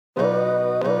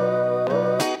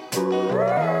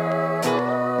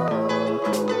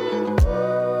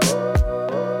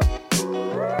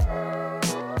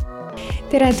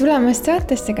Tere tulemast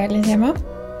saatesse, kallis ema.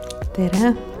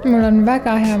 Tere. Mul on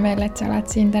väga hea meel, et sa oled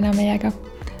siin täna meiega.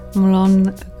 Mul on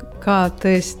ka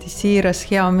tõesti siiras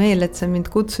hea meel, et sa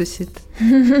mind kutsusid.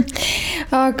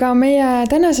 Aga meie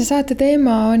tänase saate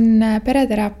teema on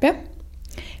pereteraapia.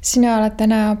 Sina oled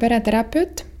täna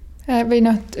pereterapeut või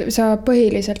sa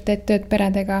põhiliselt teed tööd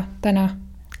peredega täna?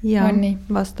 Ja,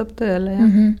 vastab tõele,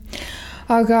 jah.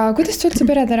 Aga kuidas sa üldse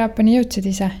pereteraapiani jõudsid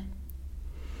ise?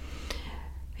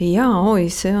 See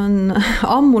on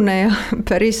ammune ja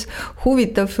päris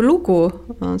huvitav lugu.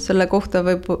 Selle kohta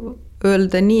võib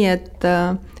öelda nii, et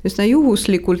üsna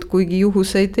juhuslikult, kuigi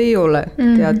juhuseid ei ole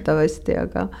teatavasti,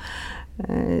 aga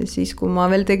siis kui ma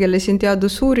veel tegelesin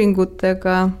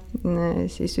teadusuuringutega,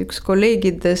 siis üks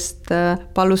kolleegidest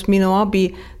palus minu abi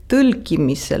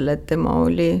tõlkimisel, et tema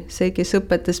oli see, kes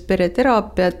õpetas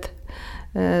pereteraapiat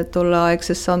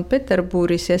tolleaegses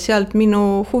Sankt-Peterburis ja sealt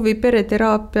minu huvi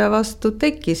pereteraapia vastu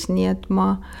tekkis, nii et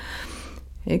ma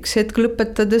üks hetk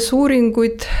lõpetades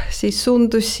uuringuid siis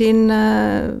suundusin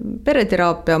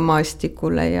pereteraapia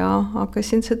maastikule ja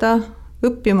hakkasin seda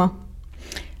õppima.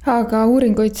 Aga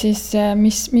uuringuid siis,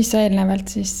 mis sa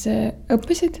eelnevalt siis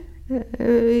õppisid?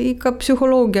 Ikka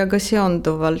psühholoogiaga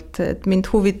seonduvalt, et mind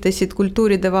huvitasid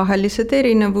kultuuride vahelised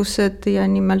erinevused ja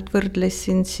nimelt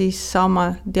võrdlesin siis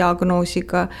sama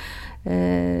diagnoosiga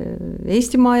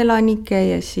Eestimaa elanike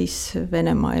ja siis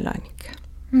Venemaa elanike.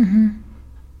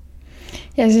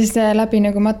 Ja siis läbi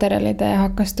nagu materjalide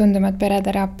hakkas tunduma, et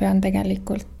pereteraapia on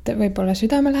tegelikult võib-olla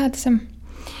südamelähedasem?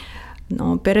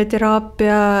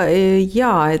 Pereteraapia,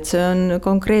 et see on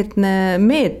konkreetne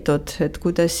meetod, et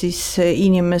kuidas siis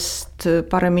inimest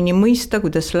paremini mõista,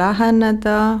 kuidas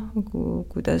läheneda,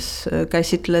 kuidas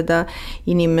käsitleda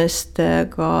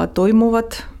inimestega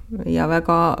toimuvat ja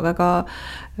väga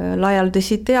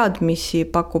laialdasi teadmisi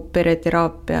pakub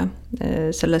pereteraapia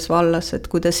selles vallas,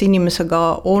 et kuidas inimesega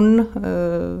on,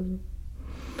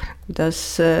 kuidas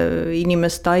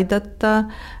inimest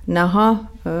aidata, näha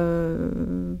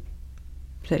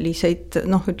selliseid,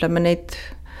 ütleme neid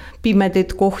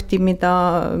pimedaid kohti,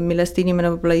 millest inimene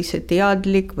võib-olla ise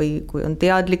teadlik või kui on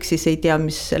teadlik, siis ei tea,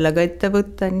 mis sellega ette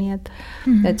võtta, nii et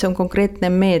see on konkreetne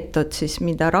meetod siis,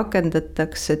 mida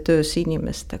rakendatakse töös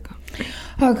inimestega.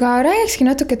 Aga räägikski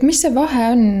natuke, et mis see vahe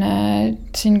on,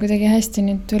 siin kuidagi hästi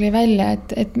nüüd tuli välja,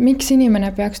 et miks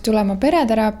inimene peaks tulema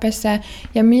pereteraapiasse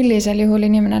ja millisel juhul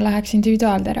inimene läheks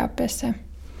individuaalteraapiasse?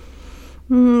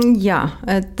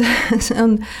 Et see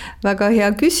on väga hea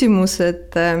küsimus,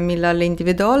 et millal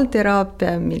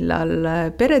individuaalteraapia, millal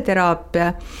pereteraapia,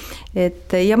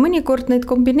 ja mõnikord neid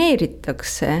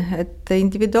kombineeritakse, et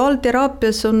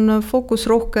individuaalteraapias on fookus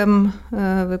rohkem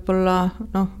võib-olla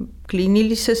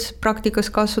kliinilises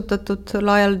praktikas kasutatud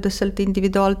laialdaselt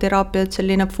individuaalteraapia, et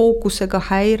selline fookusega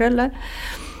häirele.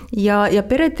 Ja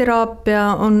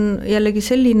pereteraapia on jällegi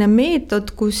selline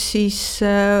meetod, kus siis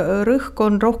rõhk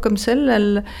on rohkem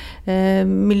sellel,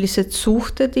 millised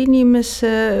suhted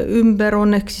inimese ümber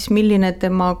on, ehk siis milline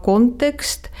tema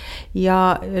kontekst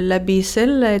ja läbi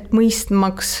selle, et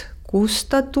mõistmaks, kust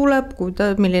ta tuleb,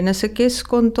 milline see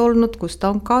keskkond olnud, kus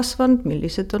ta on kasvanud,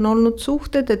 millised on olnud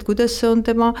suhted, et kuidas see on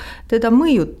teda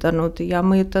mõjutanud ja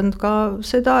mõjutanud ka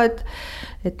seda,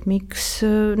 et miks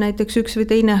näiteks üks või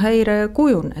teine häire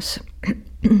kujunes.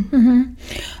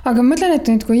 Aga mõtlen, et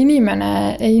nüüd kui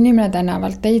inimene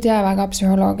tänavalt ei tea väga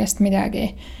psühholoogiast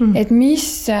midagi, et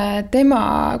mis see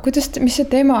tema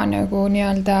nagu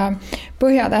nii-öelda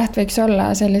põhjatäht võiks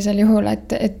olla sellisel juhul, et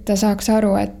ta saaks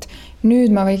aru, et nüüd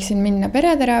ma võiksin minna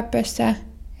pereteraapiasse,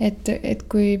 et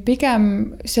kui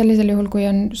pigem sellisel juhul, kui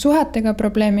on suhetega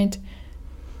probleemid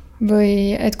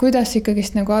või et kuidas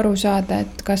ikkagist nagu aru saada,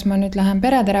 et kas ma nüüd lähen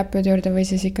pereterapeudi juurde või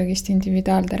siis ikkagist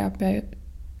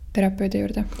individuaalterapeuti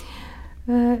juurde?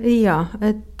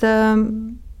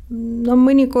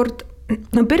 Mõnikord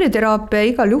pereteraapia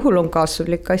igal juhul on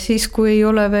kasulik, siis kui ei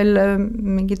ole veel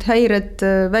mingid häired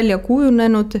välja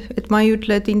kujunenud, et ma ei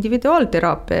ütle, et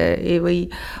individuaalteraapia ei või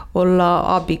olla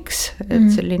abiks,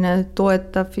 et selline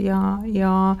toetav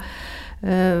ja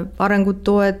arengut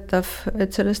toetav, et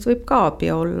sellest võib ka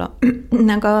abi olla.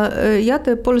 Aga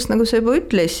tõepoolest, nagu sa juba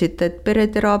ütlesid, et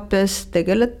pereteraapias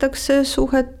tegeletakse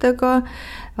suhetega,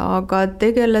 aga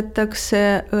tegeletakse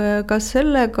ka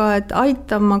sellega, et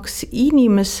aitamaks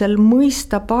inimesel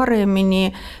mõista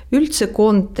paremini üldse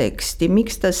konteksti,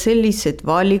 miks ta sellised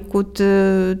valikud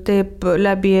teeb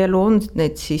läbi elu, on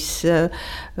need siis,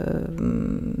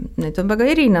 need on väga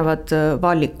erinevad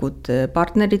valikud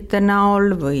partnerite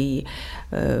näol või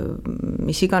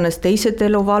mis iganes teised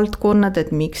eluvaldkonnad,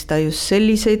 et miks ta just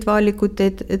selliseid valikuid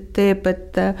teeb,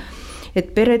 et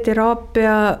et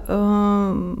pereteraapia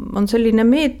on selline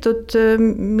meetod,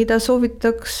 mida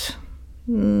soovitaks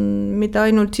mida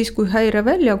ainult siis, kui häire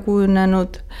välja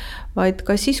kujunenud, vaid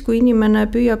ka siis, kui inimene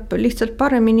püüab lihtsalt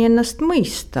paremini ennast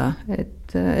mõista,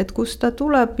 et kust ta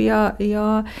tuleb ja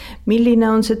milline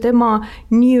on see tema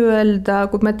nii-öelda,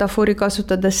 kui metafoori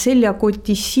kasutada,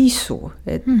 seljakoti sisu,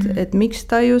 et miks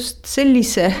ta just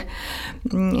sellise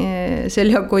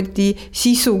seljakoti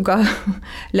sisuga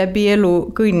läbi elu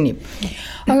kõnnib.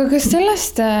 Aga kas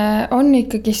sellest on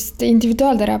ikkagist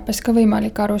individuaalteraapias ka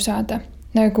võimalik aru saada?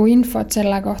 Nagu infot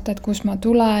selle kohta, et kus ma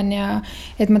tulen ja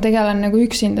et ma tegelen nagu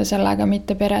üksinda sellega,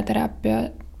 mitte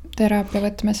pereteraapia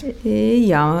võtmes?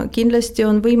 Ja kindlasti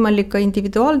on võimalik ka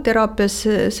individuaalteraapias,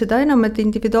 seda enam, et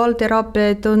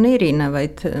individuaalteraapiaid on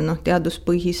erinevaid,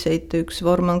 teaduspõhiseid, üks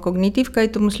vorm on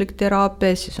kognitiiv-käitumislik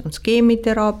teraapia, siis on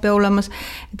skeemiteraapia olemas,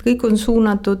 et kõik on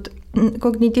suunatud.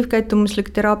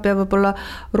 Kognitiiv-käitumislik teraapia võib-olla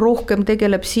rohkem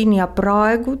tegeleb siin ja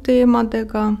praegu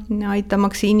teemadega,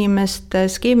 aitamaks inimest.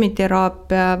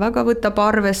 Skeemiteraapia väga võtab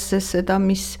arvesse seda,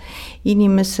 mis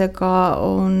inimesega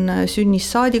on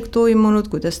sünnist saadik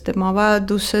toimunud, kuidas tema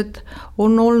vajadused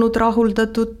on olnud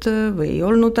rahuldatud või ei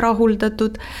olnud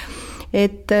rahuldatud.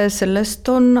 Et sellest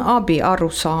on abi aru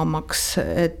saamaks,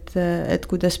 et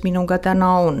kuidas minuga täna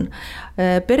on.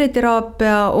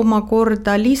 Pereteraapia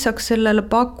omakorda lisaks sellele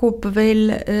pakub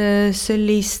veel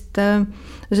sellist,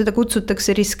 seda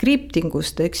kutsutakse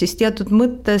reskriptingust, ehk siis teatud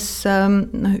mõttes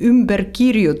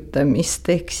ümberkirjutamist,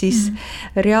 ehk siis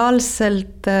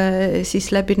reaalselt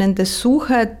siis läbi nende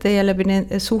suhete ja läbi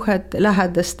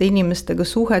lähedaste inimestega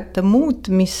suhete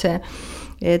muutmise,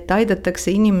 et aidatakse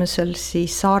inimesel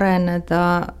siis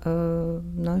areneda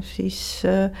siis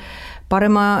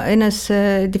parema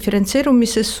enese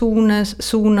diferentseerumise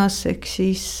suunas, ehk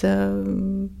siis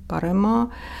parema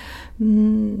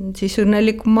siis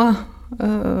õnnelikuma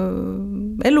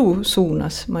elu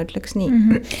suunas, ma ütleks nii.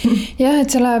 Jah,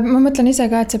 et ma mõtlen ise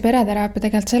ka, et see pereteraapia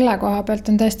tegelikult selle koha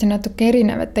pealt on tõesti natuke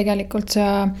erinev, et tegelikult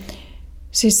sa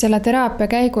siis selle teraapia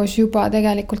käigus juba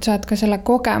tegelikult saad ka selle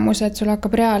kogemuse, et sul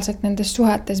hakkab reaalselt nendes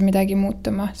suhetes midagi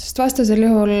muutuma. Sest vastasel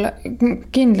juhul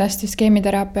kindlasti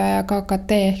skeemiteraapia ja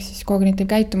KKT ehk siis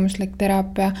kognitiiv-käitumislik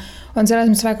teraapia on selles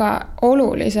mõttes väga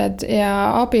olulised ja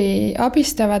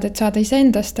abistavad, et saada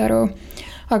iseendast aru.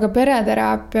 Aga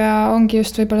pereteraapia ongi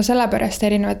just võib-olla sellepärast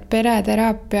erinev, et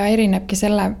pereteraapia erinebki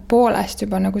selle poolest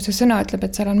juba, nagu see sõna ütleb,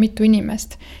 et seal on mitu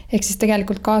inimest. Ehk siis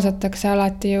tegelikult kaasatakse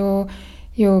alati ju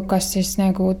kas siis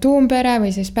nagu tuumpere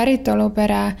või siis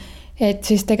päritolupere, et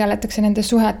siis tegeletakse nende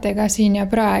suhetega siin ja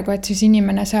praegu, et siis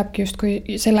inimene saabki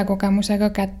justkui selle kogemusega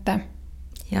kätte.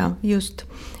 Ja just,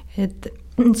 et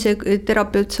see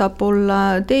terapeut saab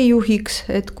olla teejuhiks,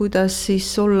 et kuidas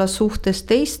siis olla suhtes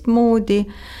teistmoodi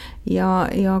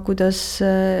ja kuidas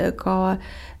ka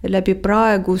läbi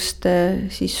praeguste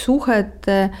siis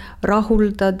suhete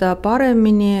rahuldada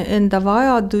paremini enda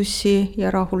vajadusi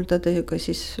ja rahuldada ka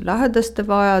siis lähedaste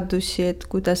vajadusi, et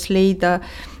kuidas leida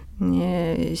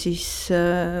siis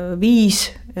viis,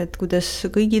 et kuidas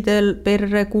kõigidel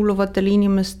perre kuuluvatel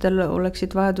inimestel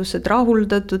oleksid vajadused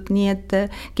rahuldatud, nii et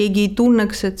keegi ei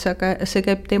tunneks, et see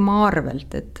käib tema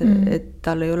arvelt, et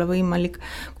tal ei ole võimalik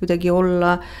kuidagi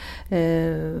olla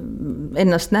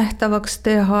ennast nähtavaks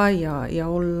teha ja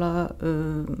olla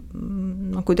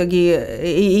kuidagi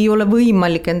ei ole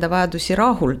võimalik enda vajadusi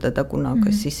rahuldada, kuna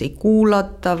kas siis ei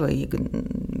kuulata või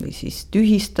siis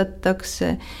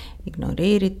tühistatakse,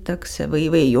 ignoreeritakse või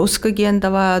ei oskagi enda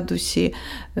vajadusi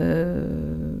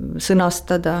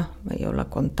sõnastada või ei ole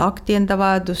kontakti enda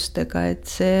vajadustega, et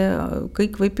see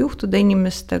kõik võib juhtuda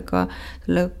inimestega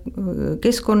selle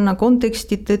keskkonna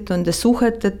konteksti tõttu, nende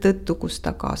suhete tõttu, kus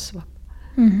ta kasvab.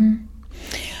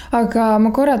 Aga ma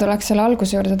korra tuleks selle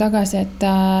alguse juurde tagasi, et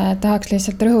tahaks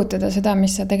lihtsalt rõhutada seda,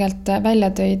 mis sa tegelikult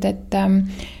välja tõid, et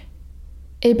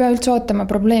ei pea üldse ootama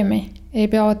probleemi, ei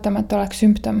pea ootama, et oleks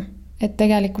sümptom. Et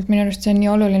tegelikult minu arust see on nii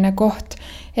oluline koht,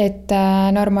 et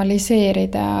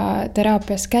normaliseerida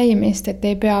teraapias käimist, et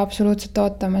ei pea absoluutselt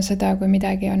ootama seda, kui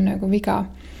midagi on nagu viga.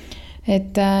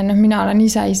 Et mina olen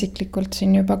ise isiklikult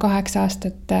siin juba 8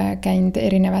 aastat käinud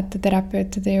erinevate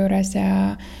terapeutide juures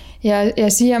ja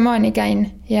siiamaani käin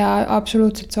ja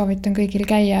absoluutselt soovitan kõigil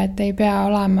käia, et ei pea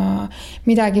olema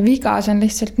midagi viga, see on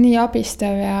lihtsalt nii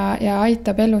abistav ja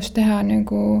aitab elus teha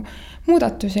nagu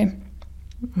muudatusi.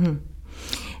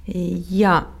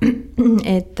 Ja,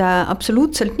 et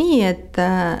absoluutselt nii,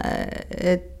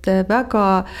 et et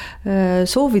väga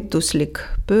soovituslik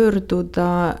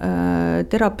pöörduda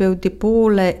terapeudi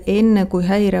poole enne, kui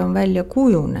häire on välja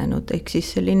kujunenud, ehk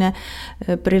siis selline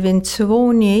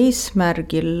preventsiooni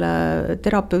eesmärgil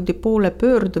terapeudi poole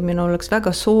pöördumine oleks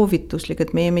väga soovituslik,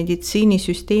 et meie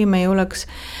meditsiinisüsteem ei oleks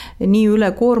nii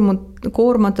üle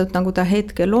koormatud, nagu ta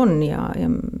hetkel on ja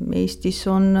Eestis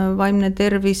on vaimne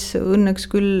tervis õnneks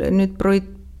küll nüüd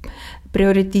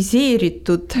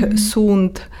prioritiseeritud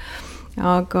suund,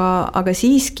 aga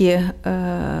siiski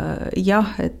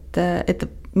jah, et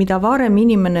mida varem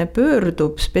inimene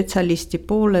pöördub spetsialisti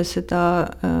poole, seda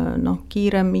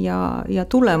kiirem ja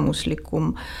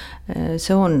tulemuslikum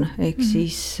see on, ehk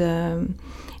siis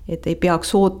et ei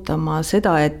peaks ootama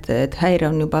seda, et häire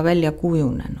on juba välja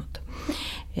kujunenud.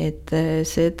 Et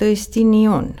see tõesti nii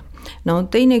on. No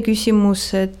teine küsimus,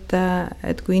 et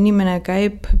kui inimene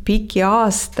käib pikki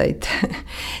aastaid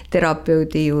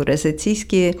terapeudi juures, et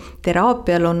siiski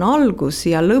teraapial on algus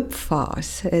ja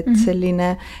lõppfaas, et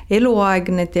selline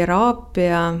eluaegne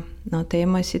teraapia,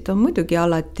 teemasid on muidugi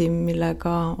alati,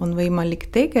 millega on võimalik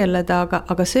tegeleda,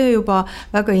 aga see juba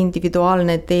väga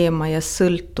individuaalne teema ja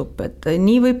sõltub, et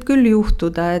nii võib küll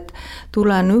juhtuda, et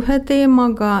tulen ühe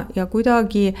teemaga ja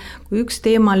kuidagi, kui üks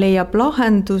teema leiab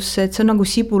lahendusse, et see on nagu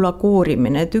sibula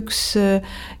koorimine, et üks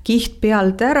kiht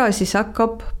pealt ära, siis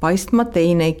hakkab paistma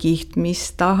teine kiht, mis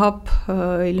tahab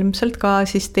ilmselt ka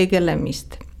siis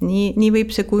tegelemist. Nii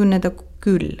võib see kujuneda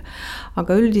küll,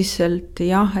 aga üldiselt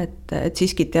jah, et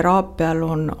siiski teraapial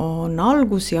on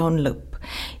algus ja on lõpp.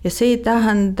 Ja see ei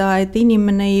tähenda, et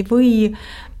inimene ei või,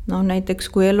 näiteks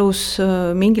kui elus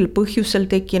mingil põhjusel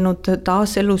tekkinud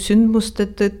taaselusündmuste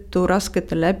tõttu,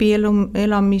 raskete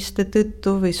läbielamiste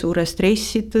tõttu või suure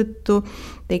stressi tõttu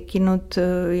tekkinud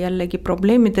jällegi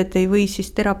probleemid, et ei või siis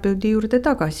terapeudi juurde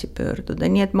tagasi pöörduda.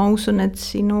 Nii et ma usun, et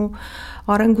sinu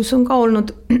arengus on ka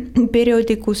olnud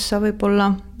perioodi, kus sa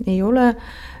võib-olla ei ole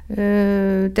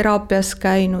teraapias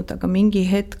käinud, aga mingi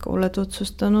hetk oled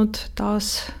otsustanud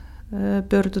taas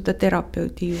pöörduda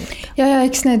terapeudi juurde. Ja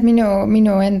eks need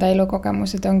minu enda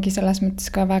elukogemused ongi selles mõttes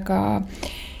ka väga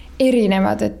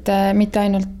erinevad, et mitte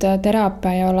ainult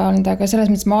teraapia ei ole olnud, aga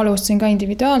selles mõttes ma alustasin ka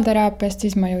individuaalteraapiast,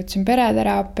 siis ma jõudsin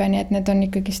pereteraapia, nii et need on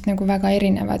ikkagist nagu väga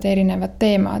erinevad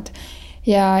teemad.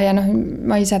 Ja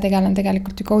ma ise tegelen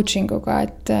tegelikult ju coaching uga,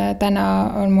 et täna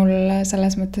on mul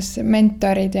selles mõttes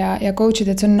mentorid ja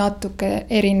coachid, et see on natuke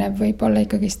erinev võib-olla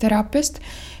ikkagist teraapiast,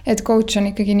 et coach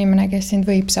on ikkagi inimene, kes sind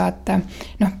võib saata,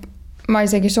 ma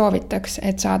isegi soovitaks,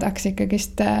 et saadaks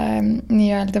ikkagist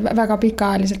nii-öelda väga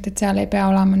pikaajaliselt, et seal ei pea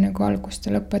olema nagu algust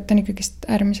ja lõppu, et ta on ikkagist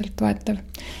äärmiselt toetav.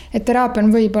 Et teraapia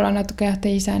on võib-olla natuke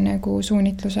teise nagu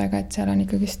suunitlusega, et seal on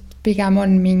ikkagist pigem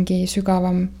on mingi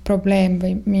sügavam probleem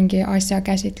või mingi asja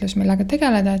käsitlus, millega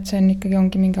tegeleda, et see on ikkagi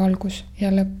ongi mingi algus ja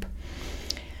lõpp.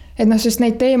 Et sest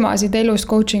neid teemasid elus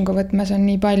coachingu võtmes on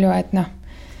nii palju, et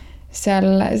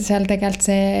seal tegelikult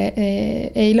see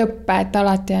ei lõppe, et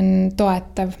alati on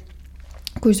toetav.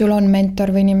 Kui sul on mentor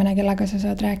või inimene, kellega sa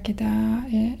saad rääkida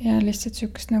ja lihtsalt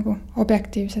sükest nagu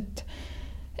objektiivset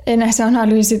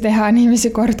eneseanalüüsi teha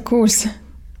niiviisi kord kuus.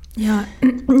 Ja,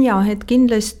 et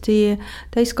kindlasti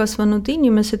täiskasvanud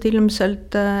inimesed,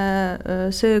 ilmselt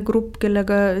see grupp,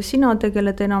 kellega sina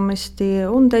tegeled enamasti,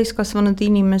 on täiskasvanud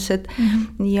inimesed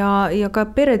ja ka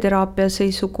pereteraapia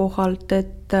seisukohalt,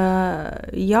 et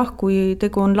jah, kui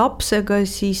tegu on lapsega,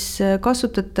 siis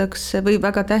kasutatakse või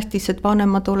väga tähtis, et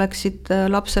vanemad oleksid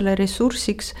lapsele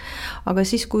ressursiks, aga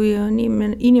siis, kui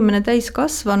inimene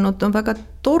täiskasvanud, on väga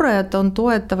tore, et on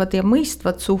toetavad ja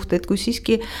mõistvad suhted, kui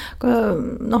siiski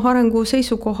arengu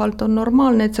seisukohalt on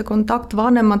normaalne, et see kontakt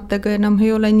vanematega enam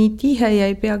ei ole nii tihe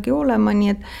ja ei peagi olema,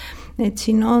 nii et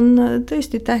siin on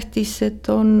tõesti tähtis, et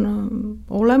on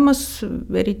olemas,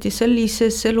 eriti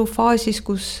sellises elufaasis,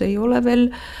 kus ei ole veel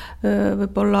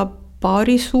võib-olla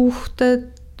paari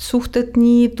suhted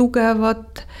nii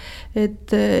tugevad, et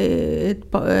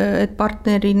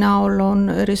partneri näol on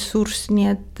ressurss, nii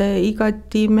et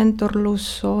igati mentorlus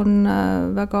on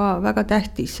väga, väga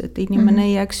tähtis, et inimene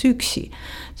ei jääks üksi,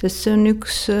 sest see on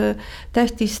üks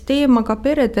tähtis teema ka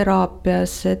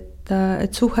pereteraapias, et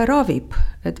suhe ravib,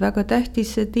 et väga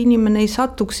tähtis, et inimene ei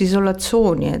satuks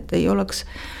isolatsiooni, et ei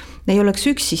oleks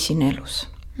üksi siin elus.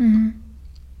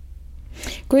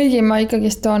 Kuigi ma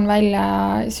ikkagist toon välja,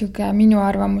 minu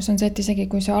arvamus on see, et isegi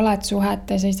kui sa oled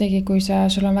suhetes, isegi kui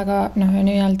sul on väga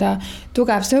nii-öelda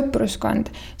tugev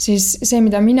sõpruskond, siis see,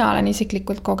 mida mina olen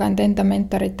isiklikult kogenud enda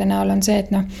mentorite näol, on see,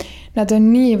 et nad on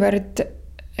niivõrd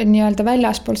nii-öelda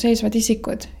väljaspool seisvad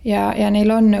isikud ja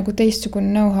neil on nagu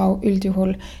teistsugune know-how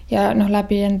üldjuhul ja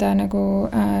läbi enda nagu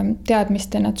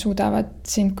teadmiste nad suudavad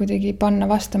sind kuidagi panna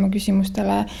vastama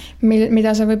küsimustele,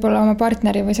 mida sa võib-olla oma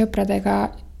partneri või sõpradega,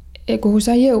 kuhu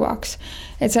sa jõuaks.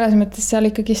 Et selles mõttes seal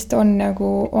ikkagist on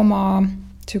nagu oma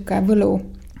siuke võlu.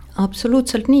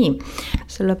 Absoluutselt nii,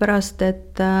 sellepärast,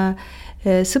 et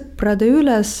sõprade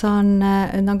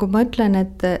ülesanne, nagu ma ütlen,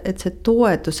 et see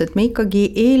toetus, et me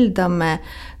ikkagi eeldame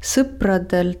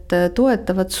sõpradelt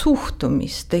toetavat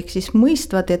suhtumist, ehk siis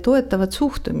mõistvat ja toetavat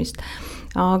suhtumist,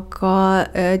 aga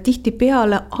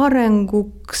tihtipeale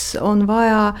arenguks on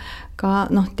vaja ka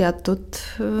teatud,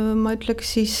 ma ütleks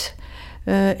siis,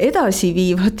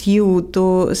 edasiviivat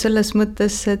jõudu selles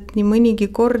mõttes, et nii mõnigi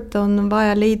kord on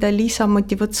vaja leida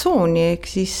lisamotivatsiooni, ehk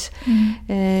siis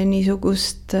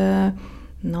niisugust,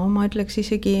 ma ütleks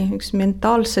isegi üks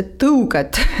mentaalset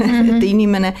tõuget, et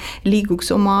inimene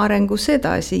liiguks oma arengus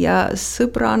edasi ja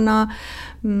sõbrana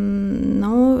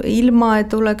ilma, et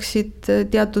oleksid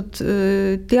teatud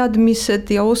teadmised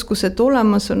ja oskused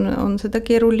olemas, on seda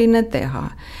keeruline teha.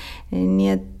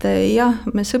 Nii et jah,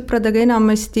 me sõpradega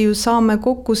enamasti ju saame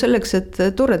kokku selleks, et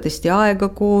toredasti aega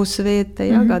koos veeta,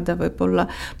 jagada võib-olla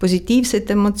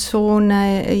positiivseid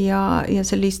emotsioone ja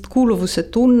sellist kuuluvuse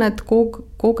tunnet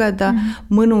kogeda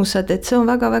mõnusad, et see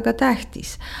on väga-väga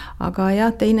tähtis. Aga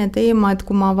jah, teine teema, et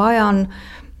kui ma vajan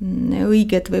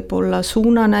õiget võib-olla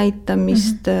suuna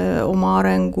näitamist oma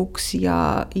arenguks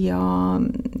ja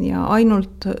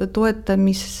ainult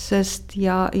toetamisest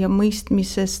ja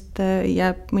mõistmisest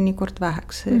jääb mõnikord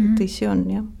väheks, tõsi on,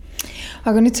 jah.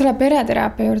 Aga nüüd selle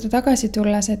pereteraapia juurde tagasi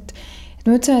tulles, et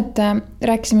ma ütlesin, et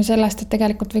rääkisime sellest, et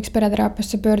tegelikult võiks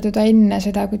pereteraapiasse pöörduda enne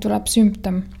seda, kui tuleb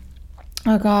sümptom.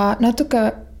 Aga natuke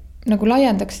nagu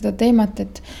laiendaks seda teemat,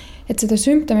 et seda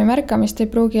sümptomi märkamist ei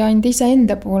pruugi ainult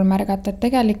iseenda puhul märgata, et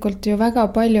tegelikult ju väga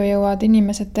palju jõuavad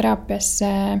inimesed teraapiasse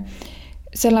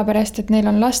sellepärast, et neil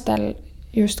on lastel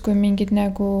justkui mingid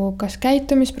nagu kas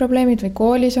käitumisprobleemid või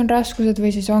koolis on raskused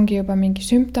või siis ongi juba mingi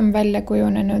sümptom välja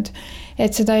kujunenud.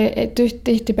 Et seda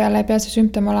tihtipeale ei pea see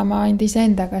sümptom olema ainult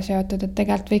iseendaga seotud, et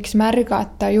tegelikult võiks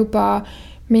märgata juba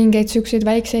mingeid selliseid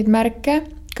väikseid märke,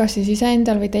 kas siis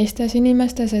iseendal või teistes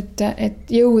inimestes,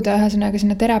 et jõuda ühesõnaga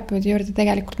sinna terapeudi juurde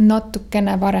tegelikult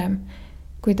natukene varem,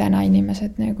 kui täna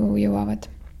inimesed nagu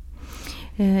jõuavad.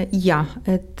 Jah,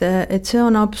 et see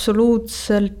on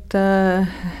absoluutselt,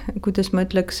 kuidas ma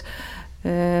ütleks,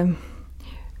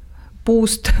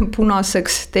 puust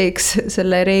punaseks teeks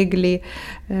selle reegli,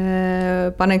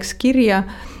 paneks kirja,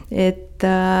 et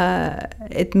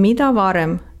mida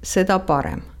varem, seda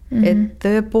parem. Et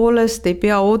tõepoolest ei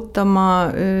pea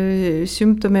ootama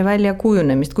sümptomi välja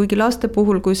kujunemist, kuigi laste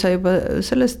puhul, kui sa juba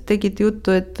sellest tegid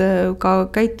juttu, et ka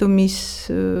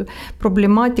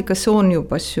käitumisproblemaatikas on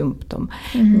juba sümptom.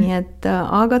 Nii et,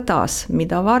 aga taas,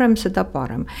 mida varem, seda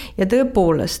parem. Ja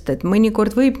tõepoolest, et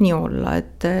mõnikord võib nii olla,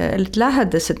 et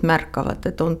lähedased märkavad,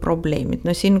 et on probleemid.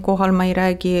 No siin kohal ma ei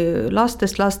räägi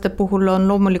lastest, laste puhul on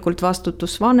loomulikult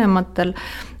vastutus vanematel,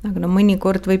 aga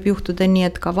mõnikord võib juhtuda nii,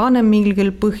 et ka vanem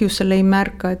mingil põhjusel ei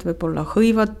märka, et võib olla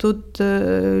hõivatud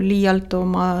liialt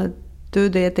oma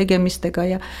tööde ja tegemistega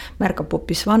ja märkab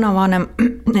hoopis vanavanem,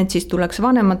 et siis tuleks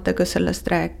vanematega sellest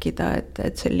rääkida,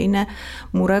 et selline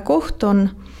murekoht on,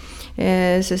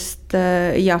 sest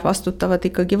jah, vastutavad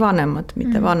ikkagi vanemad,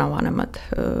 mitte vanavanemad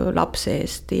lapse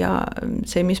eest ja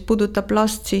see, mis puudutab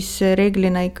last, siis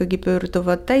reeglina ikkagi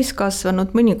pöörduvad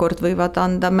täiskasvanud, mõnikord võivad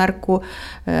anda märku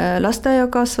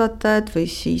lasteaiakasvatajad või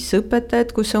siis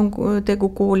õpetajad, kus on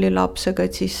tegu koolilapsega,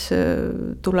 et siis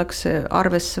tuleks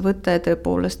arvesse võtta ja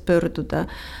tõepoolest pöörduda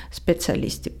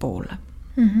spetsialisti poole.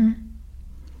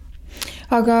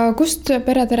 Aga kust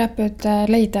pereterapeut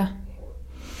leida?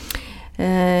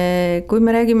 Kui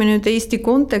me räägime nüüd Eesti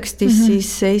kontekstis, siis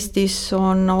Eestis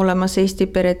on olemas Eesti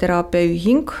Pereteraapia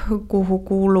Ühing, kuhu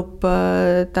kuulub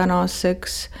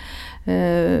tänaseks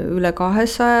üle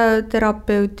 200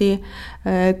 terapeuti.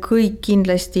 Kõik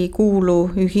kindlasti ei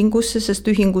kuulu ühingusse, sest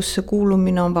ühingusse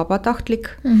kuulumine on vabatahtlik,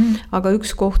 aga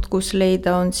üks koht, kus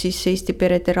leida on siis Eesti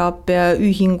Pereteraapia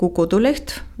Ühingu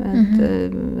koduleht,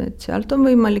 et sealt on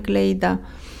võimalik leida.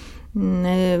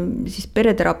 Siis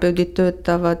pereterapeudid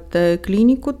töötavad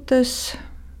kliinikutes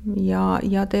ja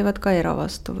teevad ka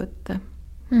eravastuvõtte.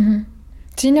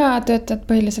 Sina töötad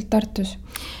põhiliselt Tartus?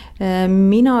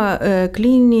 Mina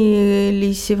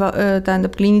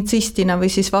kliinitsistina või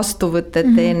siis vastuvõtte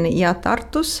teen ja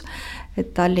Tartus,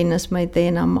 et Tallinnas ma ei tee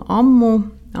enam ammu,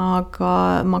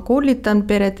 aga ma koolitan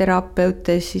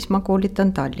pereterapeute, siis ma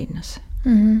koolitan Tallinnas.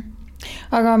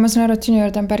 Aga ma saan aru, et sinu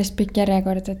juurde on päris pikk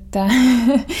järjekord, et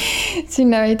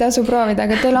sinna ei tasu proovida,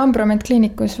 aga teil Ambromed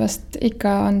Kliinikus vast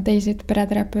ikka on teisi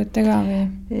pereterapeute ka või?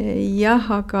 Jah,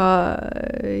 aga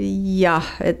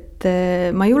et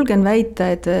ma julgen väita,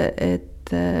 et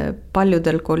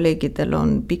paljudel kolleegidel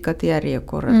on pikad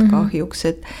järjekorrad kahjuks,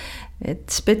 et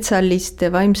spetsialiste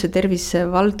vaimse tervise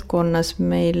valdkonnas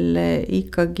meil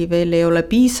ikkagi veel ei ole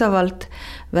piisavalt.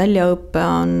 Väljaõppe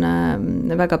on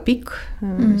väga pikk,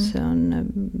 see on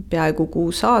peaaegu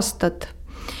 6 aastat,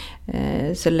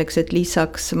 selleks, et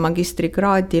lisaks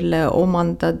magistrikraadile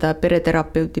omandada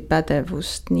pereterapeuti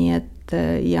pädevust, nii et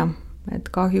jah, et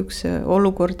kahjuks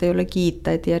olukord ei ole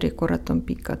kiita, et järjekorrad on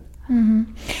pikad.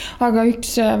 Aga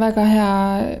üks väga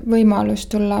hea võimalus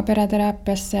tulla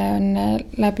pereteraapiasse on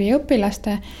läbi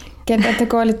õpilaste, keda te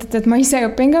koolitate, et ma ise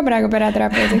õpin ka praegu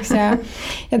pereterapeudiks ja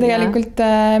tegelikult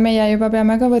meie juba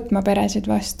peame ka võtma peresid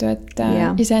vastu, et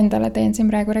iseendale teen siin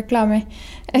praegu reklaami.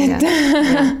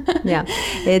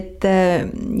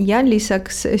 Ja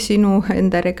lisaks sinu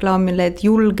enda reklaamile, et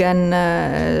julgen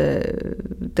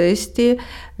tõesti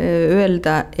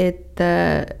öelda,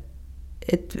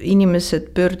 et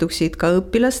inimesed pöörduksid ka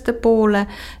õpilaste poole,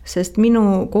 sest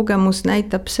minu kogemus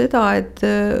näitab seda, et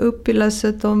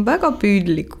õpilased on väga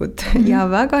püüdlikud ja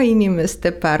väga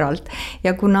inimeste päralt.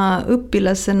 Ja kuna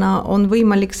õpilasena on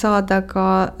võimalik saada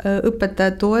ka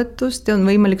õpetaja toetust ja on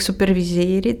võimalik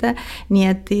superviseerida, nii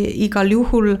et igal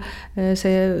juhul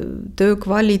see töö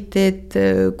kvaliteet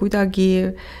kuidagi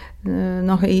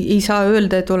ei saa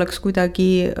öelda, et oleks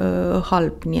kuidagi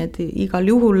halb, nii et igal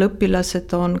juhul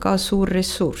õpilased on ka suur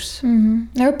ressurss.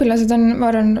 Õpilased on, ma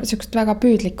arvan, sellised väga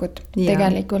püüdlikud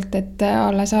tegelikult, et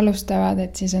alles alustavad,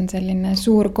 et siis on selline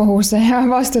suur kohuse ja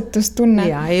vastutustunne.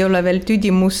 Ja ei ole veel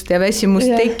tüdimust ja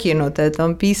väsimust tekkinud, et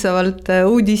on piisavalt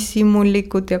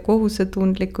uudishimulikud ja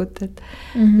kohusetundlikud, et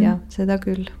seda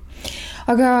küll.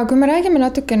 Aga kui me räägime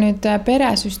natuke nüüd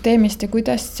peresüsteemist ja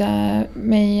kuidas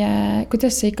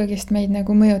see ikkagist meid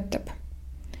nagu mõjutab,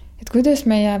 et kuidas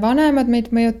meie vanemad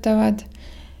meid mõjutavad,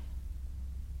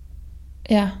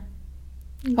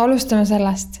 alustame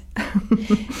sellest.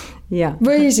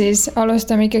 Või siis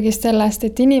alustame ikkagist sellest,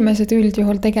 et inimesed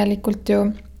üldjuhul tegelikult ju,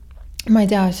 ma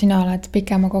ei tea, sina oled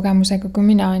pikema kogemusega kui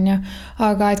mina on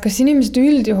aga et kas inimesed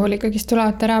üldjuhul ikkagist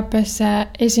tulevad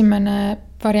teraapiasse esimene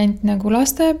variant nagu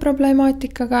laste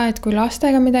problemaatikaga, et kui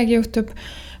lastega midagi juhtub,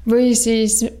 või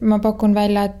siis ma pakun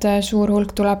välja, et suur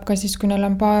hulk tuleb ka siis, kui neil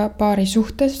on paari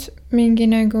suhtes mingi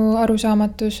nagu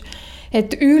arusaamatus,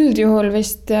 et üldjuhul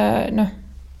vist,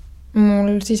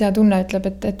 mul sisetunne ütleb,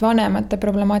 et vanemate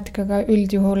problemaatikaga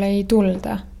üldjuhul ei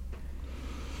tulda.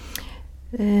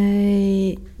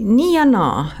 Nii ja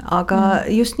naa, aga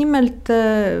just nimelt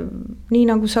nii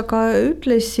nagu sa ka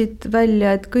ütlesid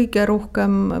välja, et kõige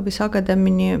rohkem või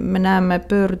sagedamini me näeme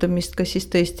pöördumist ka siis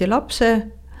tõesti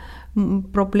lapsega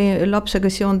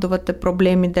seonduvate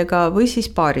probleemidega või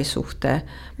siis paari suhte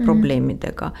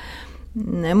probleemidega.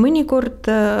 Mõnikord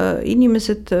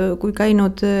inimesed, kui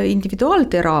käinud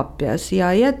individuaalteraapias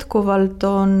ja jätkuvalt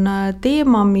on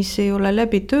teema, mis ei ole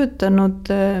läbi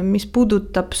töötanud, mis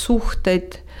puudutab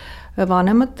suhteid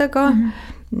vanematega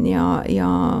ja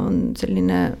on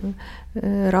selline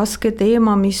raske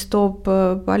teema, mis toob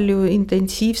palju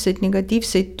intensiivseid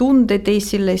negatiivseid tundeid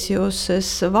esile seoses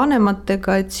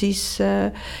vanematega, et siis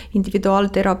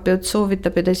individuaalterapeut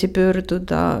soovitab edasi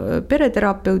pöörduda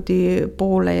pereterapeudi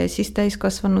poole ja siis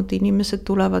täiskasvanud inimesed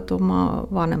tulevad oma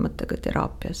vanematega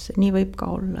teraapiasse. Nii võib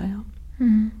ka olla,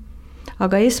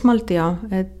 Aga esmalt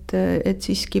et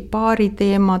siiski paari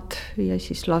teemad ja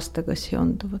siis lastega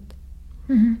seonduvad.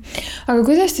 Aga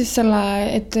kuidas siis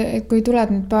et kui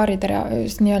tuled nüüd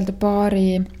nii-öelda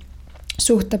paari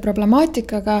suhte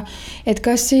problemaatikaga, et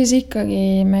kas siis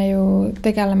ikkagi me ju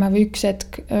tegeleme või üks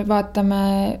hetk vaatame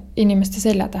inimeste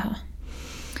selja taha?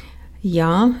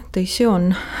 Jaa, tõsi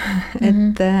on,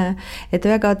 et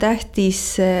väga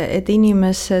tähtis, et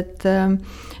inimesed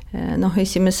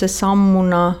esimese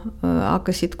sammuna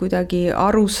hakkasid kuidagi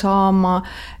aru saama,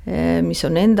 mis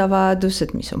on enda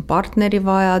vajadused, mis on partneri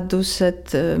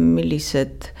vajadused,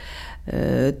 millised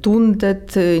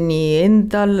tunded nii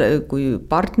endal kui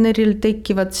partneril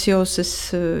tekivad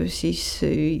seoses siis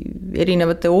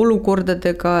erinevate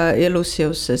olukordadega elus,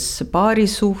 seoses paari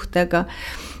suhtega.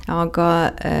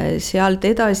 Aga sealt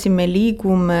edasi me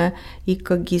liigume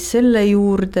ikkagi selle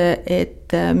juurde, et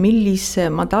millise,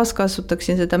 ma taas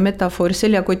kasutaksin seda metafoori,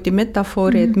 seljakoti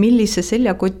metafoori, et millise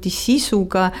seljakoti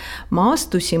sisuga ma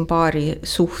astusin paari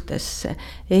suhtesse.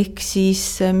 Ehk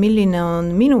siis milline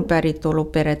on minu päritolu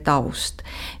pere taust.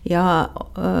 Ja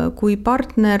kui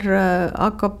partner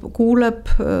kuuleb,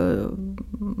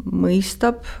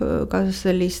 mõistab ka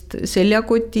sellist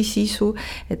seljakoti sisu,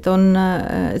 et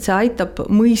see aitab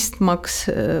mõistmaks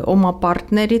oma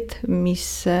partnerit,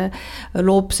 mis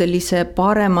loob sellise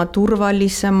parema,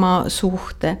 turvalisema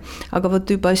suhte. Aga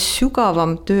võt juba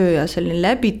sügavam töö ja selline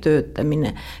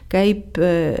läbitöötamine käib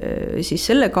siis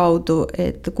selle kaudu,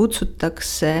 et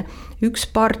kutsutakse üks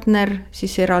partner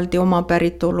siis eraldi oma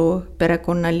päritolu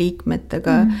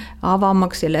perekonnaliikmetega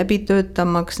avamaks ja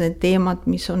läbitöötamaks need teemad,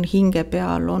 mis on hinge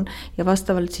peal on, ja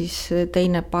vastavalt siis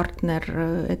teine partner,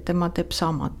 et tema teeb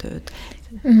sama tööd.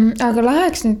 Aga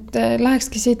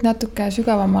lähekski siit natuke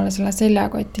sügavamale selle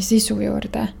seljakoti sisu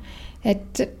juurde,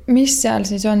 et mis seal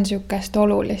siis on niisugust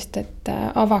olulist, et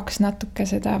avaks natuke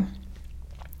seda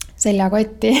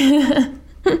seljakotti?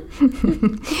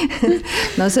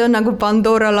 No see on nagu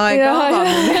Pandora laega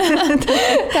avamine.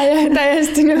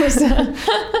 Täiesti nõus.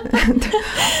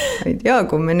 Ei tea,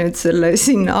 kui me nüüd selle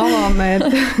sinna avame, et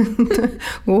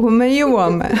kuhu me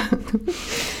jõuame.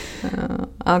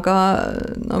 Aga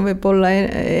no võib-olla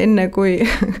enne, kui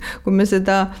me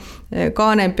seda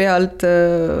kaane pealt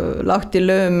lahti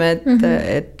lööme,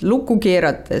 et lukku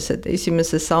keerates, et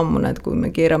esimese sammuna, et kui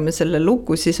me keerame selle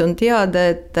lukku, siis on teada,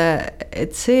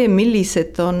 et see,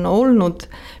 millised on olnud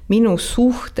minu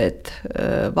suhted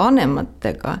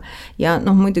vanematega ja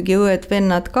muidugi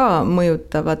õed-vennad ka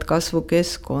mõjutavad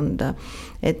kasvukeskkonda,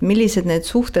 et millised need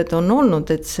suhted on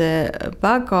olnud, et see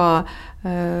väga,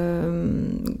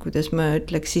 kuidas ma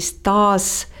ütleks, siis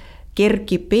taas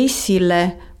kerkib esile,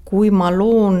 kui ma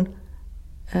loon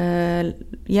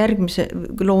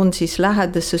siis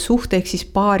lähedasse suhte, ehk siis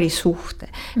paari suhte.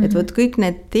 Et võt kõik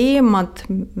need teemad,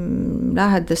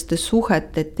 lähedaste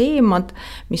suhete teemad,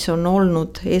 mis on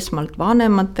olnud esmalt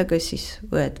vanematega, siis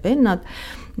õed-vennad,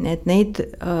 et neid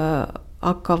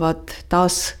hakkavad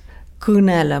taas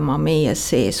kõnelema meie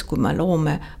sees, kui me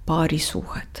loome paari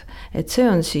suhet. Et see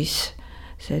on siis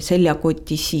see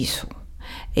seljakoti sisu.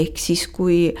 Ehk siis,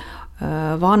 kui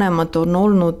vanemad on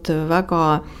olnud väga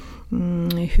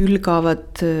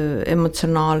hülgavad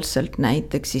emotsionaalselt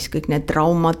näiteks, siis kõik need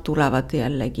traumad tulevad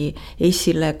jällegi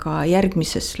esile ka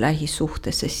järgmises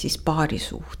lähisuhtes, siis paari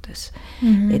suhtes.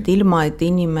 Et ilma, et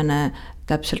inimene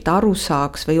täpselt aru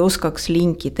saaks või oskaks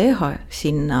linki teha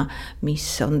sinna, mis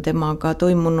on temaga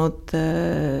toimunud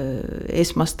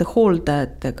esmaste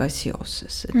hooldajatega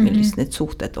seoses, et millised need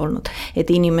suhted olnud. Et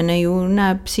inimene ju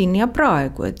näeb siin ja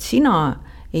praegu, et sina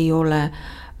ei ole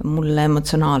mulle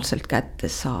emotsionaalselt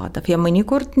kättesaadav ja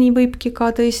mõnikord nii võibki ka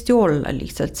tõesti olla,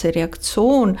 lihtsalt see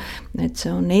reaktsioon, et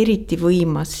see on eriti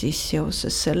võimas siis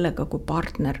seoses sellega, kui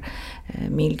partner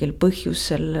mingil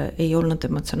põhjusel ei olnud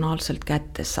emotsionaalselt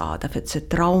kättesaadav, et see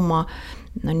trauma,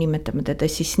 nimetame teda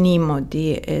siis niimoodi,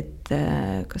 et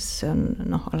kas see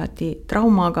on alati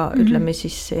trauma, aga ütleme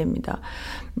siis see, mida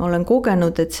ma olen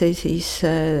kogenud, et see siis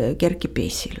kerkib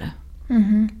esile.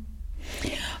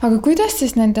 Aga kuidas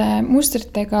siis nende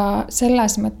mustritega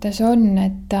selles mõttes on,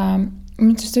 et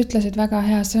just ütlesid väga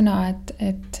hea sõna,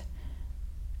 et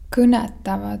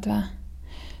kõnetavad või?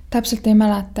 Täpselt ei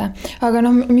mäleta. Aga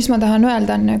mis ma tahan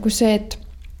öelda on nagu see,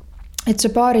 et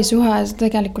see paari suhe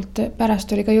tegelikult pärast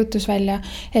tuli ka jutus välja,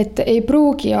 et ei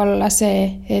pruugi olla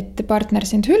see, et partner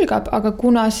sind hülgab, aga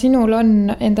kuna sinul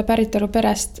on enda päritolu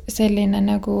perest selline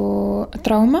nagu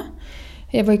trauma,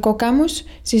 või kogemus,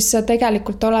 siis sa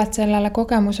tegelikult oled sellele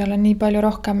kogemusele nii palju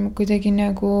rohkem kuidagi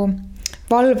nagu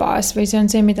valvas või see on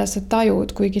see, mida sa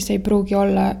tajud, kuigi see ei pruugi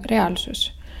olla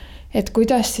reaalsus. Et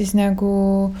kuidas siis nagu,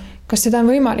 kas seda on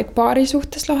võimalik paari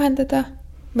suhtes lahendada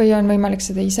või on võimalik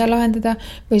seda ise lahendada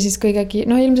või siis kõigegi,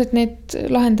 ilmselt neid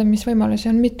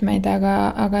lahendamisvõimalusi on mitmeid,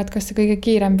 aga et kas see kõige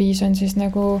kiirem viis on siis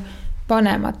nagu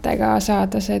vanematega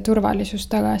saada see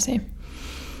turvalisus tagasi?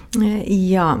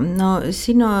 Ja,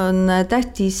 siin on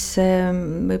tähtis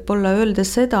võib-olla öelda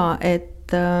seda,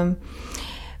 et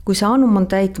kui see anum on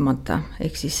täitmata,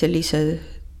 ehk siis sellise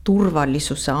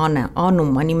turvalisuse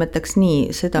anum, ma nimetaks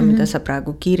nii seda, mida sa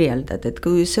praegu kirjeldad, et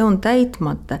kui see on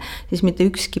täitmata, siis mitte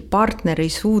ükski partner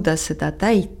ei suuda seda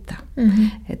täita.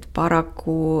 Et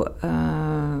paraku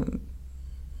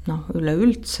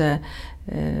üleüldse,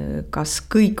 kas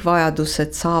kõik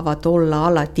vajadused saavad olla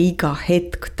alati iga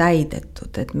hetk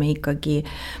täidetud, et me ikkagi,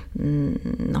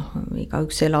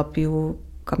 igaüks elab ju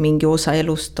ka mingi osa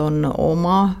elust on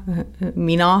oma,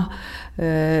 mina,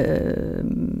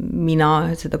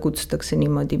 seda kutsutakse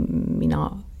niimoodi, mina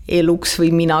eluks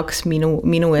või minaks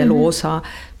minu elu osa,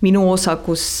 minu osa,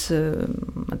 kus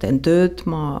ma teen tööd,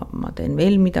 ma teen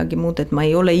veel midagi muud, et ma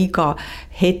ei ole iga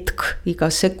hetk, iga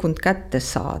sekund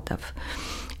kättesaadav.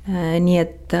 Nii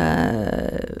et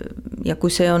ja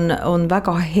kui see on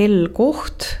väga hell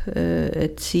koht,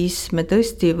 et siis me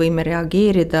tõesti võime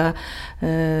reageerida,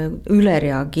 üle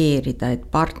reageerida, et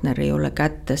partner ei ole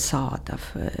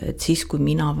kättesaadav, et siis kui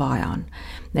mina vajan.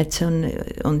 Et see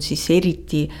on siis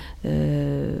eriti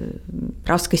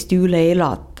raskesti üle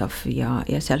elatav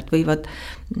ja sealt võivad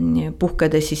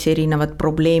puhkeda siis erinevad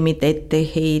probleemid,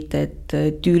 etteheited,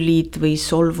 tülid või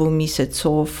solvumised,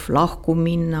 soov lahku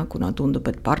minna, kuna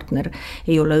tundub, et partner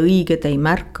ei ole õige, ta ei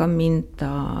märka mind,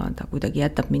 ta kuidagi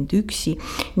jätab mind üksi.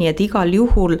 Nii et igal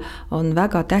juhul on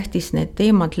väga tähtis need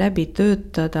teemad läbi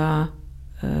töötada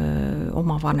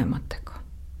oma vanematega.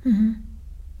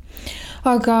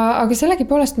 Aga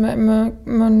sellegipoolest ma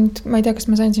ei tea, kas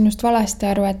ma sain sinust valesti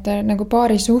aru, et nagu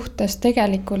paari suhtes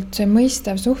tegelikult see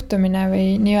mõistav suhtumine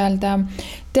või nii-öelda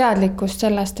teadlikkust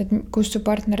sellest, et kust su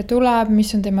partner tuleb,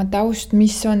 mis on tema taust,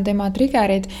 mis on tema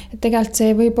triggerid, et tegelikult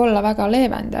see võib olla väga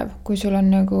leevendav, kui sul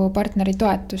on nagu partneri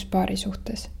toetus paari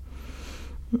suhtes.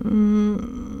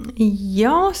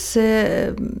 Ja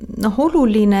see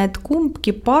oluline, et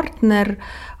kumbki partner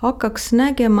hakkaks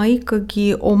nägema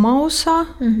ikkagi oma osa,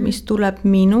 mis tuleb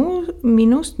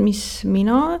minust, mis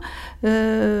mina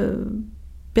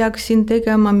peaksin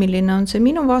tegema, milline on see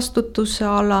minu vastutuse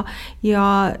ala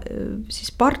ja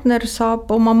siis partner saab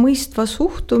oma mõistva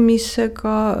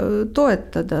suhtumisega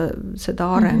toetada seda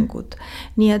arengut.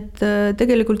 Nii et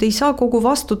tegelikult ei saa kogu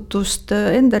vastutust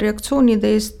enda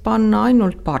reaktsioonide eest panna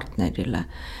ainult partnerile.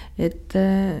 Et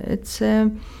see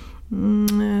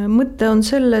mõte on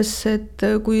selles, et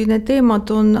kui need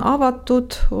teemad on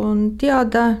avatud, on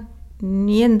teada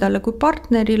nii endale kui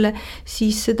partnerile,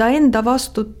 siis seda enda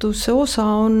vastutuse osa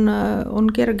on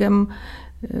kergem,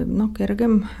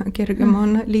 kergem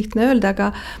on lihtne öelda,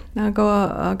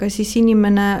 aga siis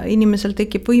inimesel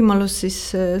tekib võimalus siis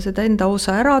seda enda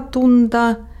osa ära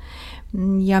tunda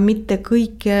ja mitte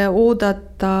kõike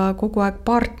oodata kogu aeg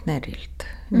partnerilt.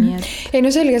 Ei,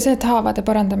 selge see, et haavade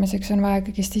parandamiseks on vaja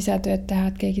kõigist ise tööd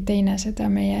teha, et keegi teine seda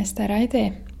meie eest ära ei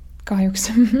tee. Kahjuks.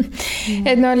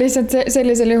 Et lihtsalt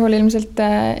sellisel juhul ilmselt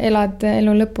elad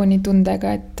elu lõpuni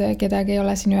tundega, et kedagi ei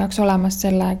ole sinu jaoks olemas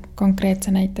selle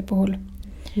konkreetse näite puhul.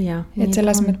 Ja, et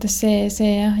selles mõttes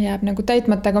see jääb nagu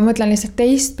täitmata, aga ma mõtlen lihtsalt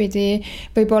teistpidi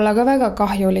võib olla ka väga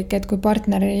kahjulik, et kui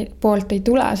partneri poolt ei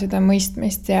tule seda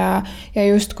mõistmist ja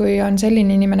just kui on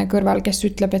selline inimene kõrval, kes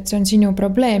ütleb, et see on sinu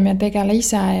probleem ja tegele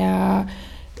ise ja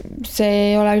see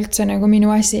ei ole üldse nagu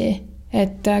minu asi.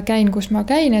 Et käin, kus ma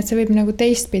käin, et see võib nagu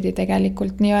teistpidi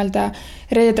tegelikult nii-öelda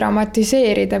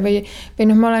redramatiseerida või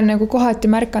ma olen nagu kohati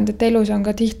märkanud, et elus on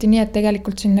ka tihti nii, et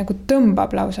tegelikult sind nagu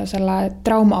tõmbab lausa selle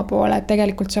trauma poole, et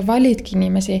tegelikult sa validki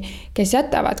inimesi, kes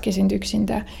jätavadki sind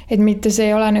üksinda. Et mitte see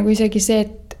ei ole nagu isegi see,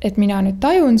 et mina nüüd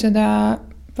tajun seda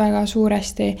väga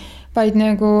suuresti, vaid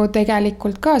nagu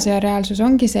tegelikult ka see reaalsus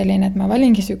ongi selline, et ma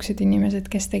valingi sellised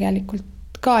inimesed, kes tegelikult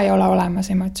ka ei ole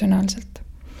olemas emotsionaalselt.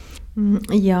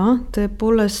 Ja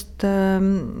tõepoolest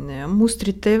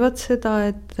mustrid teevad seda,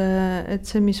 et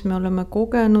see, mis me oleme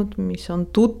kogenud, mis on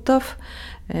tuttav,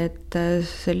 et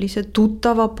sellise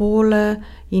tuttava poole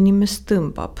inimest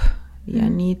tõmbab. Ja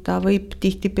nii ta võib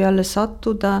tihtipeale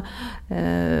sattuda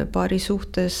paari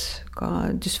suhtes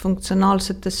ka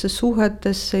dysfunktsionaalsetesse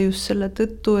suhetesse just selle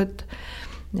tõttu, et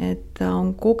ta on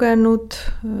kogenud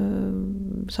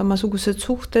samasugused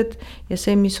suhted ja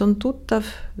see, mis on tuttav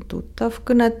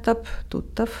kõnetab,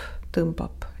 tuttav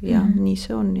tõmbab ja nii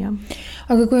see on, jah.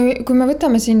 Aga kui me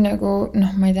võtame siin nagu,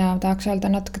 ma ei tea, tahaks öelda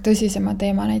natuke tõsisema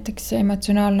teema, näiteks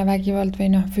emotsionaalne vägivald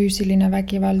või füüsiline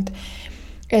vägivald,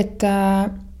 et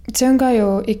see on ka ju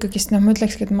ikkagist, ma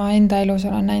ütlekski, et ma enda elus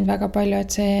olen näinud väga palju,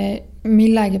 et see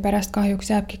millegi pärast kahjuks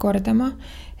jääbki kordama,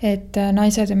 et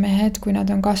naised ja mehed, kui nad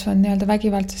on kasvanud nii-öelda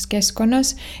vägivaldses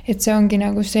keskkonnas, et see ongi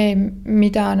nagu see,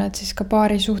 mida nad siis ka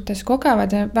paari suhtes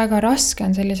kogevad ja väga raske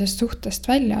on sellisest suhtest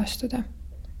välja astuda.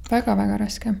 Väga-väga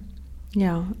raske.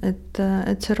 Ja, et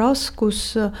see raskus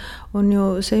on ju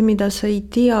see, mida sa ei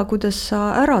tea, kuidas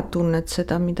sa ära tunned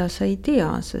seda, mida sa ei tea,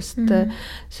 sest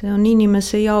see on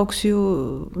inimese jaoks ju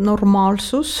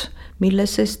normaalsus, mille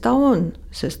sees ta on,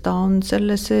 sest ta on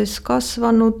selle sees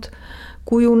kasvanud,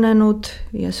 kujunenud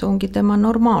ja see ongi tema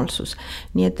normaalsus.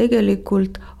 Nii et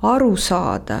tegelikult aru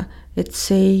saada, et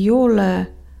see ei ole,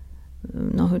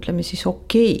 ütleme siis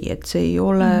okei, et see ei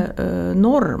ole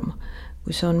norm,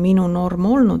 kui see on minu norm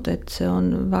olnud, et see on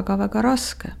väga-väga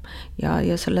raske.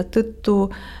 Ja selle tõttu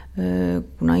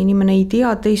kuna inimene ei tea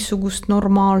teistsugust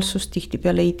normaalsust,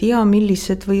 tihtipeale ei tea,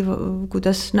 millised või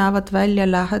kuidas näevad välja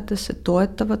lähedased,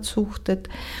 toetavad suhted,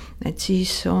 et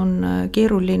siis on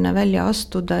keeruline välja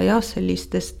astuda jah,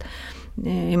 sellistest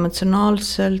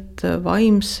emotsionaalselt,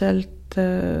 vaimselt,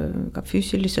 ka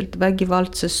füüsiliselt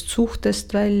vägivaldsest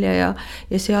suhtest välja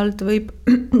ja sealt võib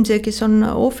see, kes on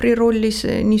ohvri rollis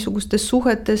niisugustes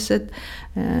suhetes, et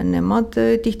nemad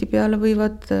tihtipeale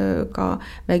võivad ka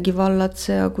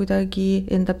vägivallatseja kuidagi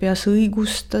enda peas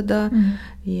õigustada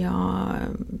ja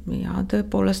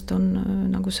tõepoolest on,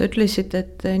 nagu sa ütlesid,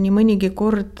 et nii mõnigi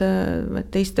kord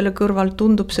teistele kõrval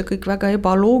tundub see kõik väga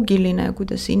ebaloogiline,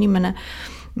 kuidas inimene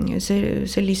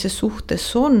sellises suhtes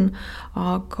on,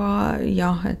 aga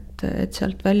jah, et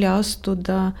sealt välja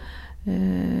astuda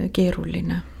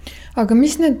keeruline. Aga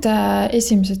mis need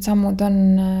esimesed sammud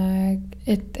on,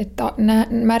 et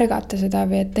märgata seda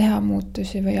või et teha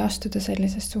muutusi või astuda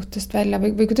sellisest suhtest välja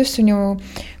või kuidas sinu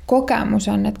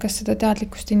kogemus on, et kas seda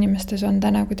teadlikkust inimestes on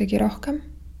täna kuidagi rohkem?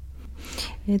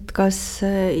 Et kas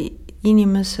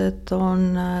inimesed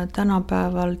on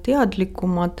tänapäeval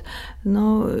teadlikumad,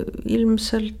 no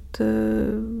ilmselt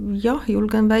jah,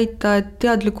 julgen väita, et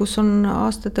teadlikkus on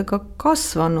aastatega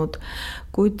kasvanud,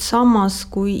 kuid samas,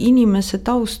 kui inimese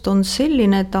taust on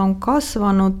selline, et ta on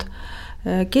kasvanud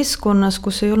keskkonnas,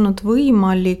 kus ei olnud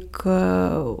võimalik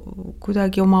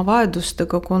kuidagi oma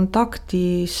vajadustega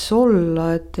kontaktis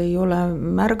olla, et ei ole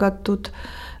märgatud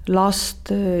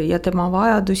last ja tema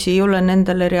vajadusi, ei ole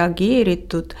nendele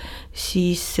reageeritud,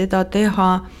 siis seda teha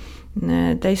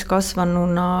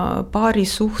täiskasvanuna paari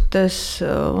suhtes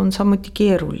on samuti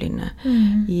keeruline.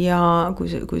 Ja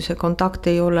kui see kontakt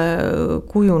ei ole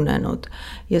kujunenud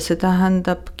ja see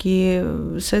tähendabki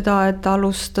seda, et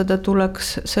alustada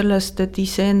tuleks sellest, et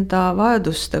iseenda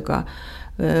vajadustega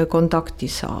kontakti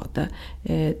saada,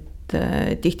 et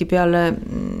tihtipeale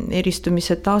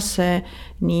eristumise tase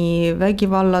nii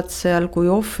vägivallatsejal kui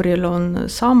ohvril on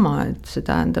sama, et see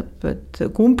tähendab, et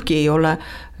kumbki ei ole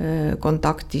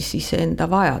kontaktis iseenda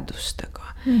vajadustega.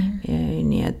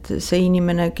 Nii et see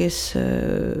inimene, kes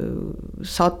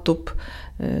satub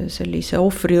sellise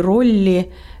ohvri rolli,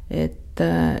 et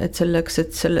selleks,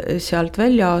 et sealt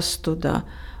välja astuda,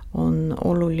 on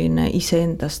oluline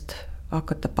iseendast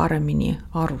hakata paremini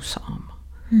aru saama.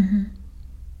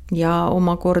 Ja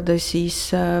omakorda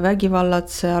siis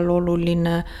vägivallatsejal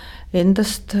oluline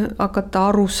endast hakata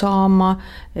aru saama,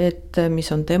 et mis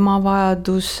on tema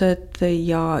vajadused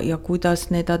ja kuidas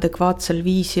need adekvaatsel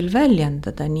viisil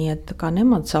väljendada, nii et ka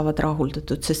nemad saavad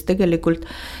rahuldatud, sest tegelikult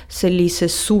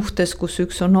sellises suhtes, kus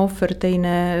üks on ohver,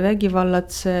 teine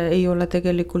vägivallatseja, ei ole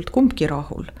tegelikult kumbki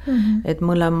rahul. Et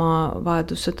mõlema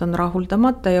vajadused on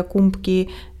rahuldamata ja kumbki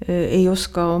ei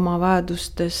oska oma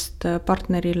vajadustest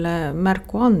partnerile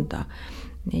märku anda.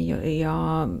 Ja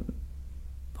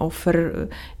ohver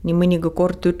nii mõniga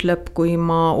kord ütleb, kui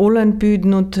ma olen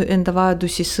püüdnud enda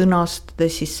vajadusi sõnastada,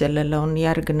 siis sellele on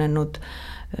järgnenud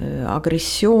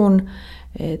agressioon,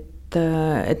 et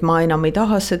ma enam ei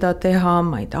taha seda teha,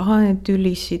 ma ei taha neid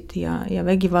tülisid ja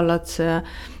vägivallatseja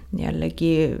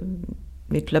jällegi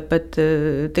ütleb, et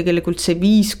tegelikult see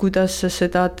viis, kuidas sa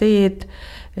seda teed,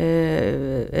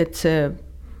 et see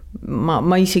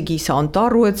ma isegi ei saanud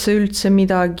aru, et sa üldse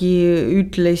midagi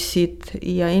ütlesid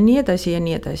ja nii edasi ja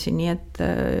nii edasi, nii et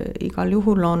igal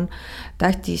juhul on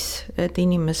tähtis, et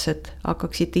inimesed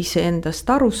hakkaksid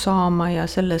iseendast aru saama ja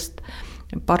sellest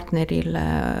partnerile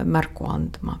märku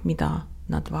andma, mida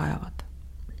nad vajavad.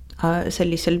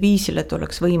 Sellisel viisil, et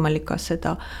oleks võimalik ka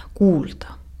seda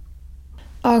kuulda.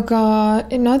 Aga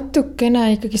natukene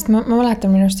ikkagist, ma mäletan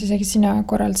minust isegi sina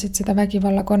korraldasid seda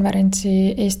vägivallakonverentsi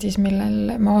Eestis,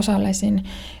 millel ma osalesin,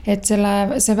 et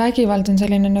see vägivald on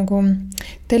selline nagu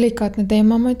delikaatne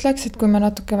teema, ma ütleks, et kui me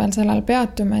natuke veel sellel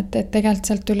peatume, et tegelikult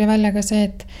sealt tuli välja ka see,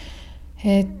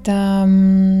 et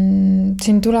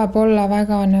siin tuleb olla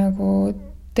väga nagu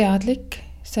teadlik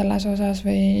selles osas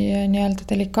või nii-öelda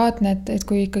delikaatne, et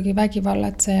kui ikkagi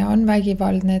vägivallatseja on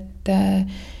vägivaldne, et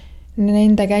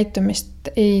nende käitumist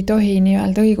ei tohi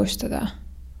nii-öelda õigustada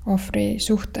ohvri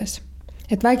suhtes.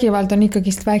 Et vägivald on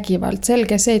ikkagist vägivald.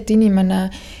 Selge see, et inimene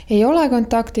ei ole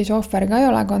kontaktis, ohver ka ei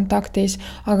ole kontaktis,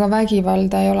 aga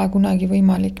vägivalda ei ole kunagi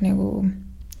võimalik nagu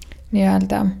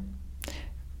nii-öelda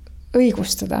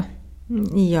õigustada.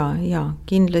 Ja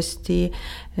kindlasti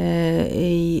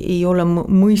ei ole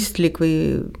mõistlik või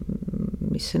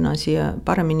mis sõna siia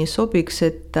paremini sobiks,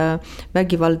 et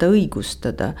vägivalda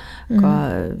õigustada. Ka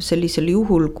sellisel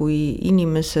juhul, kui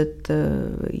inimesed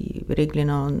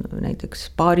reeglina on näiteks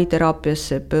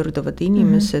paariteraapiasse pöörduvad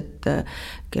inimesed,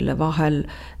 kelle vahel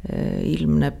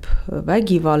ilmneb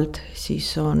vägivald, siis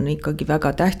on ikkagi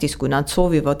väga tähtis, kui nad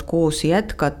soovivad koos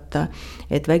jätkata,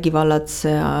 et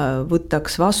vägivallatseja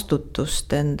võtaks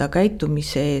vastutust enda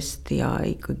käitumise eest ja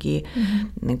ikkagi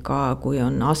ka kui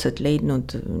on aset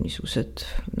leidnud niisugused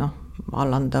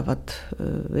alandavad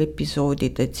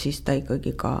episoodid, et siis ta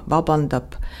ikkagi ka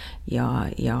vabandab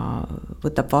ja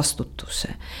võtab vastutuse.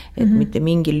 Et mitte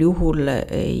mingil juhul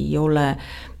ei ole,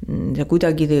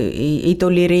 kuidagi ei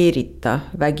tolereerita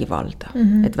vägivalda,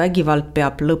 et vägivald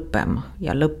peab lõppema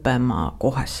ja lõppema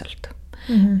koheselt.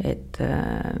 Et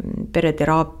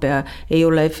pereteraapia ei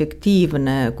ole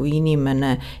efektiivne, kui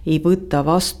inimene ei võta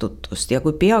vastutust ja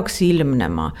kui peaks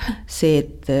ilmnema see,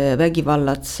 et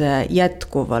vägivallatseja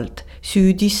jätkuvalt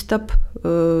süüdistab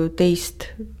teist,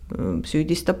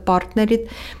 süüdistab partnerit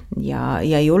ja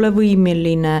ei ole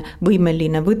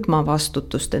võimeline võtma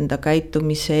vastutust enda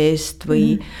käitumise eest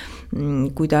või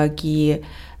kuidagi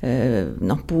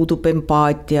puudub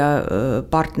empaatia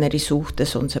partneri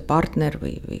suhtes, on see partner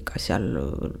või ka seal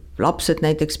lapsed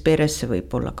näiteks peresse,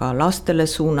 võib olla ka lastele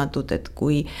suunatud, et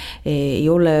kui ei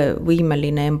ole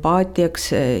võimeline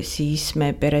empaatiaks, siis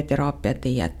me pereteraapiat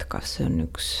ei jätka, see on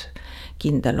üks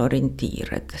kindel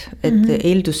orientiir, et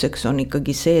eelduseks on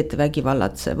ikkagi see, et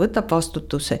vägivallatseja võtab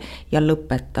vastutuse ja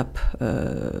lõpetab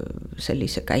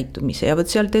sellise käitumise ja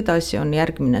võt sealt edasi on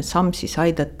järgmine samm siis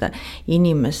aidata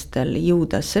inimestel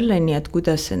jõuda selleni, et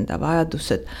kuidas enda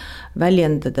vajadused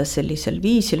väljendada sellisel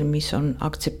viisil, mis on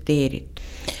aktsepteeritud.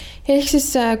 Ehk siis,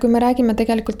 kui me räägime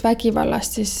tegelikult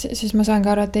vägivallast, siis ma saan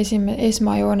ka aru, et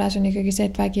esmajoones on ikkagi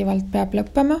see, et vägivald peab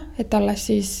lõppema, et alles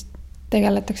siis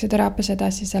tegeletakse teraapias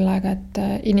edasi sellega, et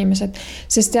inimesed,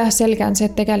 sest jah, selge on see,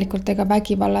 et tegelikult ega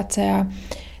vägivallatseja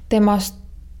temast,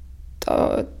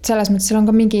 selles mõttes seal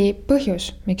on ka mingi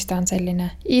põhjus, miks ta on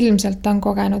selline. Ilmselt ta on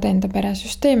kogenud enda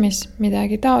peresüsteemis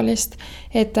midagi taolist,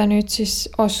 et ta nüüd siis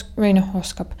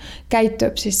oskab,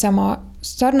 käitub siis sama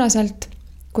sarnaselt,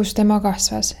 kus tema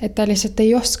kasvas, et ta lihtsalt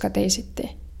ei oska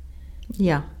teisiti.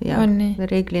 Ja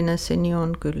reeglina see nii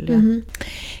on küll.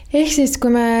 Ehk siis,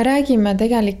 kui me räägime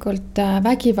tegelikult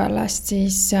vägivallast,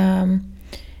 siis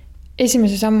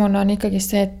esimese sammuna on ikkagi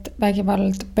see, et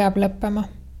vägivald peab lõppema.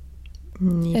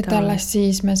 Et alles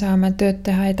siis me saame tööd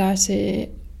teha edasi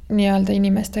nii-öelda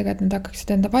inimestega, et nad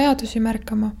hakkaksid enda vajadusi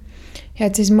märkama. Ja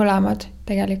et siis mõlemad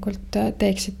tegelikult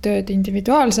teeksid tööd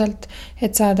individuaalselt,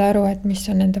 et saada aru, et mis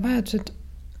on nende vajadused,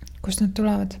 kust nad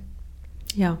tulevad.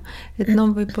 Ja, et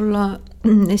võib-olla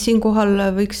siinkohal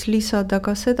võiks lisada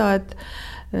ka seda, et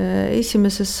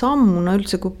esimese sammuna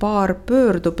üldse, kui paar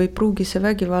pöördub, ei pruugi see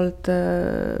vägivald,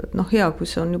 hea, kui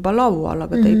see on juba laual,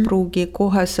 aga ta ei pruugi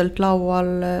koheselt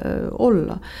laual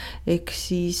olla. Ehk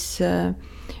siis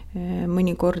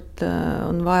mõnikord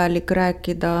on vajalik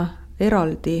rääkida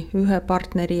eraldi ühe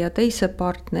partneri ja teise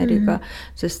partneriga,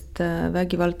 sest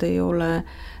vägivald ei ole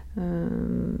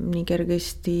nii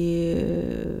kergesti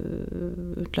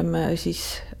ütleme siis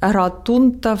ära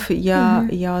tuntav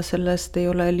ja sellest ei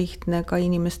ole lihtne ka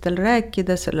inimestel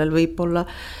rääkida, sellel võib olla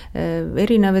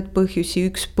erinevaid põhjusi,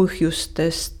 üks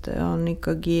põhjustest on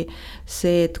ikkagi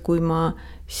see, et kui ma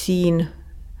siin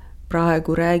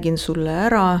praegu räägin sulle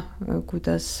ära,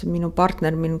 kuidas minu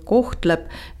partner mind kohtleb,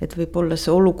 et võib-olla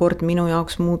see olukord minu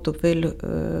jaoks muutub veel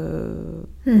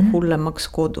hullemaks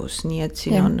kodus, nii et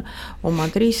siin on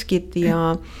omad riskid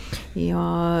ja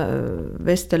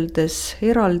vesteldes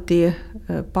eraldi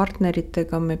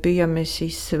partneritega me püüame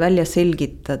siis välja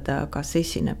selgitada, kas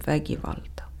esineb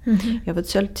vägivalda. Ja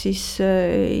võt sealt siis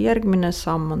järgmine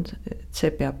samm on, et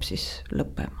see peab siis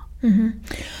lõppema.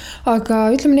 Aga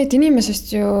ütleme nii, et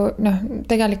inimesest ju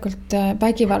tegelikult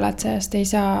vägivallatsejast ei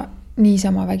saa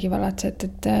niisama vägivallatsejat,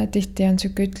 et tihti on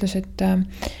selline ütlus,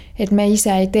 et me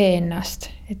ise ei tee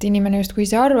ennast, et inimene just kui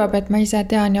ise arvab, et ma ise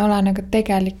tean ja olen, aga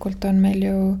tegelikult on meil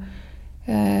ju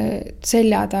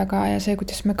selja taga ja see,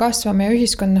 kuidas me kasvame ja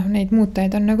ühiskond, neid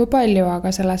muutujaid on nagu palju,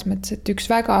 aga selles mõttes, et üks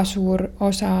väga suur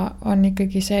osa on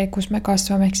ikkagi see, kus me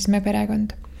kasvame, ehk siis me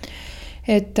perekond.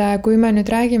 Et kui me nüüd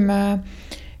räägime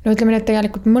ütleme, et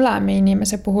tegelikult mõlema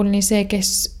inimese puhul nii see, kes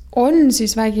on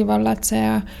siis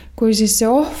vägivallatseja, kui siis see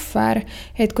ohver,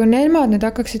 et kui nemad nüüd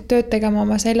hakkaksid tööd tegema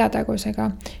oma seljatagusega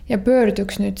ja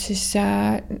pöörduks nüüd siis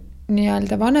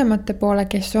nii-öelda vanemate poole,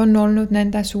 kes on olnud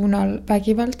nende suunal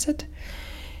vägivaldsed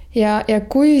ja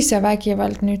kui see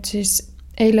vägivald nüüd siis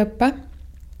ei lõppe,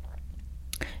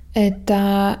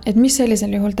 et mis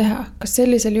sellisel juhul teha? Kas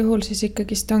sellisel juhul siis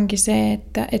ikkagist ongi see,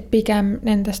 et pigem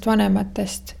nendest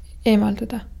vanematest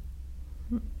eemalduda?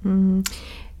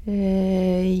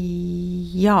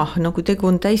 Nagu tegu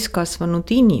on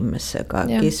täiskasvanud inimesega,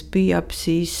 kes püüab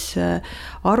siis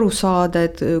aru saada,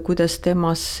 et kuidas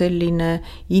temas selline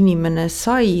inimene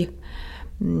sai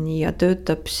ja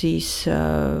töötab siis,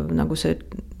 nagu sa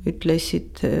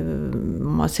ütlesid,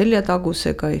 oma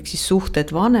seljatagusega, ehk siis suhted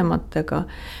vanematega,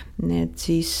 et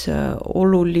siis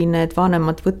oluline, et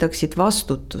vanemad võtaksid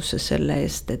vastutuse selle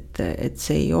eest, et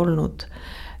see ei olnud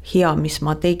hea, mis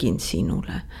ma tegin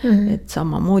sinule. Et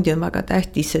samamoodi on väga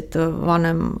tähtis, et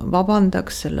vanem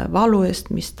vabandaks selle valu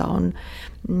eest, mis ta on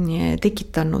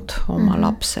tekitanud oma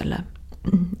lapsele.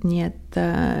 Nii et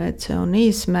see on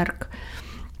eesmärk,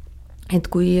 et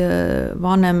kui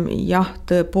vanem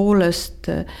tõepoolest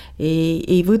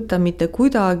ei võta mitte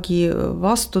kuidagi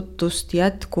vastutust,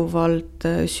 jätkuvalt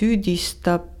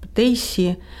süüdistab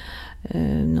teisi,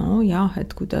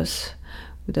 et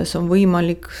kuidas on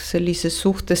võimalik sellises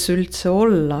suhtes üldse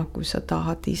olla, kui sa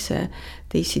tahad ise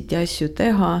teisiti asju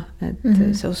teha, et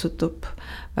see osutub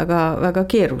väga, väga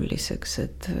keeruliseks,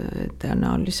 et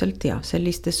tõenäoliselt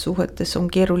sellistes suhetes on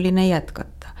keeruline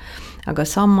jätkata. Aga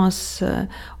samas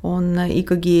on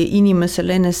ikkagi inimesel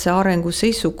enese arengu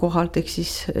seisukohalt, ehk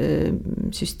siis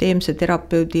süsteemse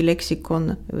terapeudi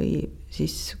leksikon või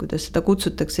siis kuidas seda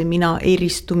kutsutakse mina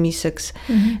eristumiseks,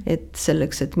 et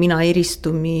selleks, et mina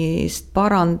eristumist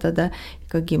parandada,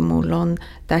 ikkagi mul on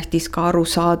tähtis ka aru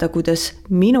saada, kuidas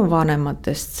minu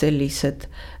vanematest sellised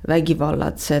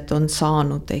vägivallatsed on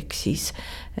saanud, ehk siis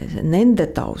nende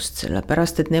taust,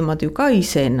 sellepärast, et nemad ju ka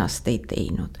iseennast ei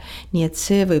teinud. Nii et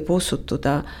see võib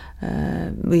osutuda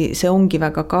või see ongi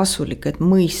väga kasulik, et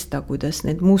mõista, kuidas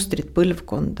need mustrid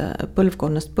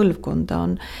põlvkonnast põlvkonda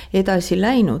on edasi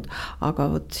läinud, aga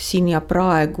siin ja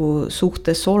praegu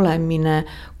suhtes olemine,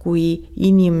 kui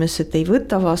inimesed ei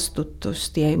võta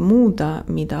vastutust ja ei muuda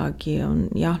midagi, on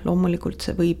loomulikult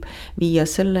see võib viia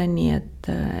selleni,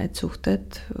 et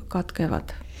suhted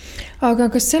katkevad. Aga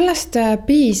kas sellest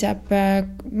piisab,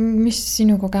 mis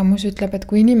sinu kogemus ütleb, et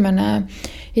kui inimene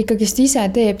ikkagist ise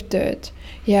teeb tööd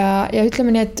ja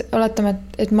ütleme nii, et oletame,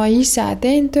 et ma ise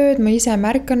teen tööd, ma ise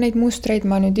märkan neid mustreid,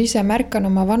 ma nüüd ise märkan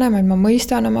oma vanemaid, ma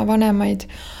mõistan oma vanemaid,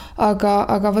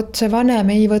 aga vot see vanem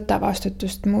ei võta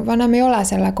vastutust, mu vanem ei ole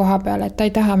selle koha peal, et ta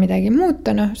ei taha midagi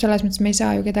muuta, selles mõttes me ei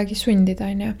saa ju kedagi sundida,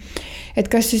 et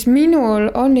kas siis minul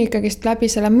on ikkagist läbi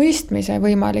selle mõistmise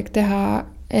võimalik teha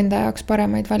enda jaoks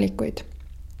paremaid valikuid?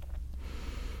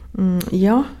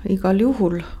 Igal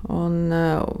juhul on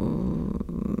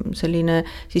selline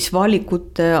siis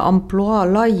valikute ampluaa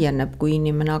laieneb, kui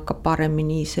inimene hakkab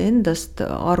paremini iseendast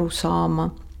aru saama.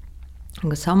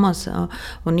 Aga samas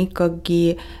on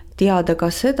ikkagi teada ka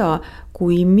seda,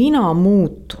 kui mina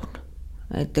muutun,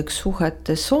 näiteks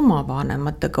suhetes oma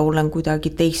vanematega olen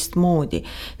kuidagi teistmoodi,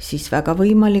 siis väga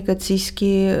võimalik, et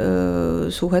siiski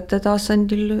suhete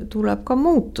tasandil tuleb ka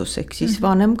muutus, ehk siis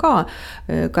vanem ka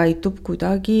käitub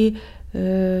kuidagi,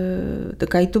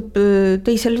 ta käitub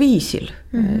teisel viisil,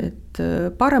 et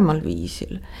paremal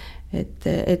viisil, et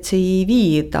see ei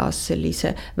vii taas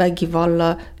sellise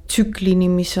vägivalla tsüklini,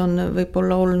 mis on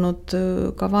võib-olla olnud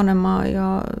ka vanema ja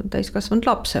täiskasvanud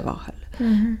lapse vahel.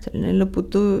 Selline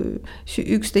lõputu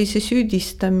üksteise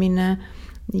süüdistamine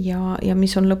ja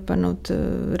mis on lõppenud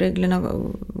reeglina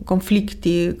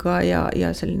konfliktiga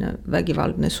ja selline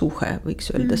vägivaldne suhe,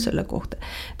 võiks öelda selle kohta.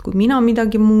 Et kui mina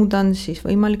midagi muudan, siis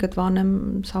võimalik, et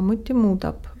vanem samuti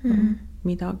muudab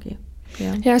midagi.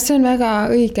 Ja see on väga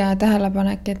õige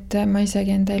tähelepanek, et ma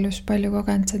isegi enda elus palju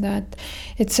kogenud seda,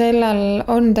 et sellel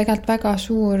on tegelikult väga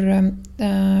suur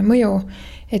mõju,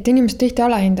 et inimesed tihti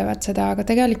alahindavad seda, aga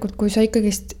tegelikult kui sa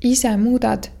ikkagist ise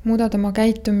muudad oma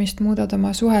käitumist, muudad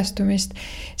oma suhestumist,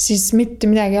 siis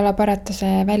mitte midagi ei ole parata,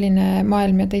 see väline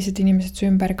maailm ja teised inimesed su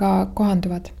ümber ka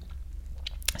kohanduvad.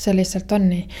 See lihtsalt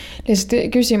on nii.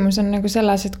 Lihtsalt küsimus on nagu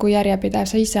selles, et kui järjepidev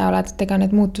sa ise oled, et ega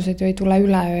need muutused ju ei tule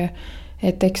üleöö.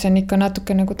 Et eks on ikka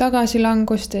natuke nagu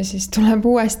tagasilangust ja siis tuleb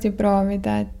uuesti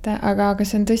proovida, aga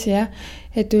see on tõsi,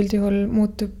 et üldjuhul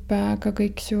muutub ka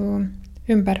kõik su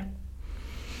ümber.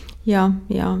 Ja,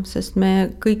 sest me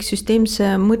kõik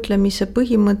süsteemse mõtlemise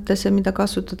põhimõttes, mida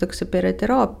kasutatakse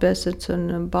pereteraapias, et see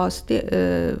on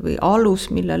või alus,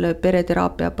 millele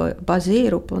pereteraapia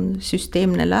baseerub, on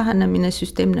süsteemne lähenemine,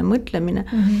 süsteemne mõtlemine,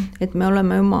 et me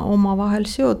oleme oma vahel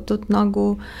seotud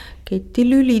nagu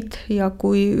ketilülid ja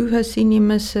kui ühes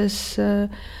inimeses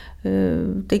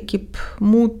tekib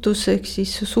muutus, ehk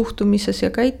siis suhtumises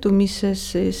ja käitumises,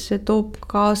 siis see toob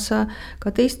kaasa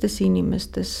ka teistes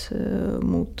inimestes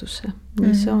muutuse.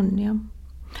 Nii see on, jah.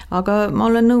 Aga ma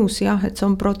olen nõus jah, et see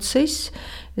on protsess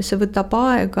ja see võtab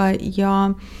aega ja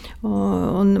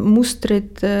on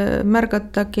mustrid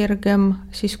märgata kergem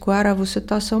siis, kui ärevuse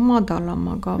tase on madalam,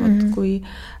 aga kui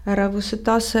ärevuse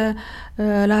tase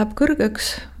läheb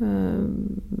kõrgeks,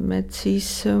 et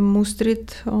siis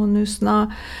mustrid on üsna,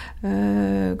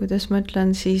 kuidas ma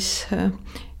ütlen, siis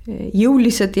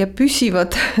jõulised ja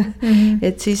püsivad,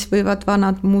 et siis võivad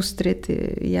vanad mustrid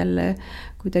jälle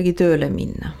kuidagi tööle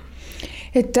minna.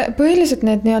 Et põhiliselt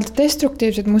need nii-öelda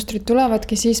destruktiivsed mustrid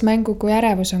tulevadki siis mängu, kui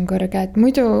ärevus on kõrge, et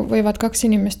muidu võivad kaks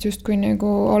inimest justkui nagu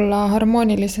olla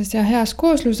harmoonilises ja heas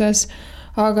koosluses,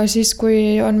 aga siis,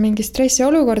 kui on mingi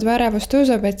stressiolukord või ärevus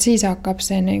tõuseb, et siis hakkab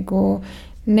see nagu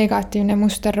negatiivne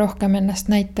muster rohkem ennast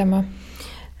näitama.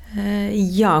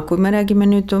 Ja kui me räägime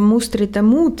nüüd mustrite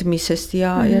muutmisest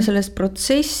ja sellest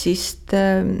protsessist,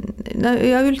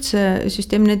 ja üldse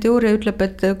süsteemne teooria ütleb,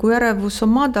 et kui ärevus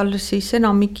on madal, siis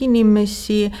enamik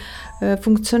inimesi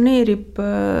funktsioneerib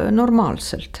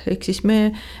normaalselt, ehk siis me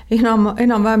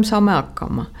enam-vähem saame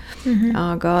hakkama.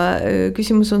 Aga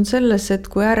küsimus on selles, et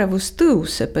kui ärevus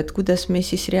tõuseb, et kuidas me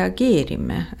siis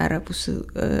reageerime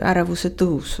ärevuse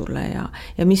tõusule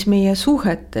ja mis meie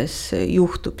suhetes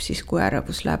juhtub siis, kui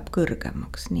ärevus läheb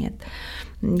kõrgemaks. Nii et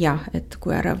jah, et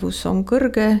kui ärevus on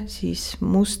kõrge, siis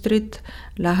mustrid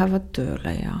lähevad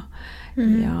tööle ja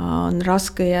on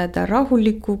raske jääda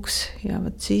rahulikuks ja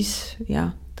võt siis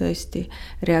jah, tõesti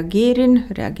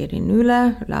reageerin üle,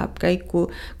 läheb käiku,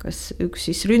 kas üks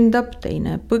siis ründab,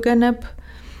 teine põgeneb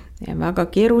ja väga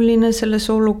keeruline selles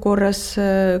olukorras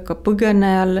ka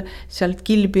põgenejal sealt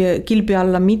kilbi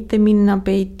alla mitte minna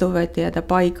peitu, vaid jääda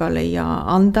paigale ja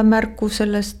anda märku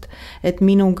sellest, et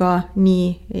minuga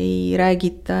nii ei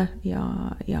räägita ja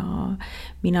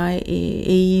mina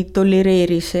ei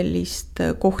tolereeri sellist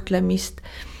kohtlemist,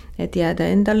 et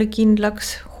jääda endale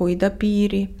kindlaks, hoida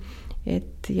piiri.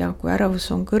 Et ja kui ärevus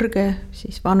on kõrge,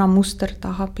 siis vana muster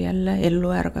tahab jälle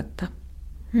ellu ärgata.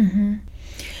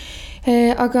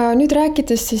 Aga nüüd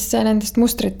rääkides siis nendest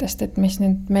mustritest, et mis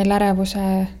nüüd meil ärevuse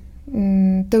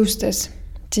tõustes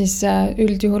siis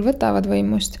üldjuhul võtavad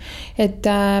võimust, et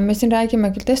me siin räägime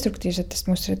küll destruktiivsetest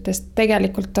mustritest,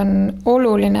 tegelikult on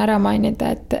oluline ära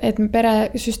mainida, et me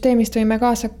peresüsteemist võime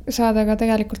kaasa saada ka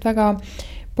tegelikult väga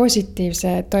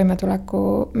positiivse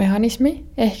toimetuleku mehhanismi,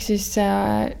 ehk siis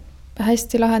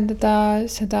hästi lahendada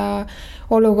seda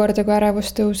olukorda, kui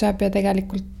ärevus tõuseb ja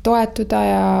tegelikult toetuda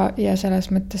ja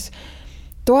selles mõttes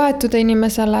toetuda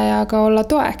inimesele ja ka olla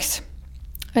toeks.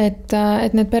 Et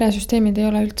need peresüsteemid ei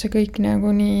ole üldse kõik nagu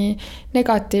nii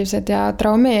negatiivsed ja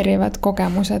traumeerivad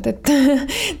kogemused, et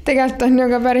tegelikult on ju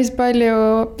ka päris palju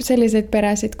selliseid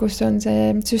peresid, kus on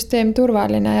see süsteem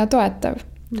turvaline ja toetav.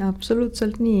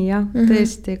 Absoluutselt nii, jah,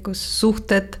 tõesti, kus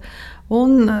suhted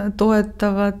on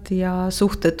toetavad ja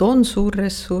suhted on suur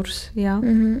ressurss. Ja.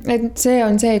 Et see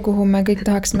on see, kuhu me kõik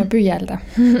tahaksime püüelda.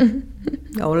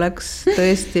 Oleks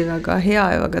tõesti väga hea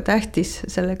ja väga tähtis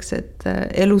selleks, et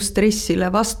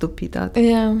elustressile vastu pidada.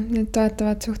 Ja, need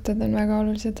toetavad suhted on väga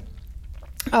olulised.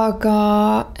 Aga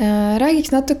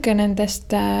räägiks natuke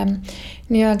nendest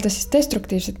nii-öelda siis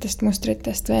destruktiivsetest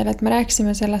mustritest veel, et me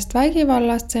rääksime sellest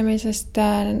vägivallast, semisest,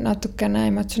 natukene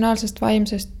emotsionaalsest,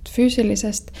 vaimsest,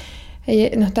 füüsilisest,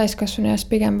 täiskasvanu jaoks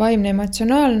pigem vaimne,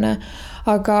 emotsionaalne,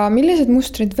 aga millised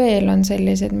mustrid veel on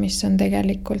sellised, mis on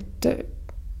tegelikult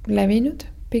levinud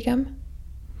pigem?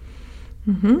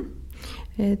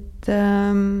 Et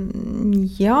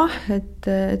jah, et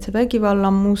see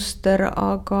vägivallamuster,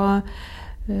 aga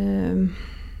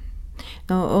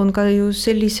on ka ju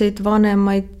selliseid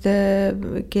vanemaid,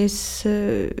 kes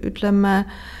ütleme,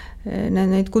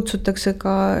 neid kutsutakse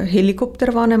ka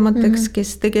helikoptervanemateks,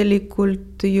 kes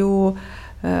tegelikult ju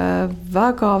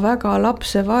väga-väga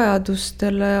lapse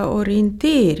vajadustele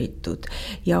orienteeritud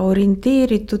ja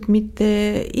orienteeritud mitte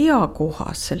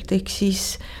eakohaselt, ehk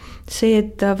siis see,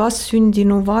 et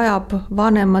vastsündinu vajab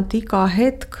vanemat iga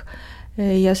hetk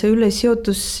ja see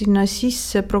üleseotus sinna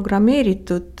sisse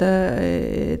programmeeritud,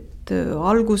 et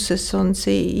alguses on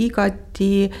see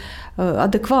igati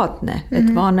adekvaatne, et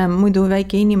vanem, muidu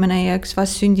väike inimene jääks,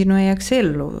 vastsündinu jääks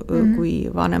ellu, kui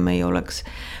vanem ei oleks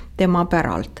tema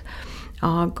päralt.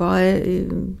 Aga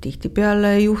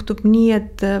tihtipeale juhtub nii,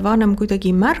 et vanem kuidagi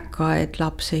märka, et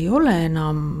laps ei ole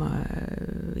enam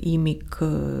imik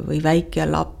või väike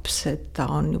laps, et ta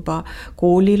on juba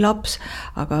koolilaps,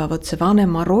 aga võt see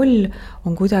vanema roll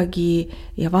on kuidagi,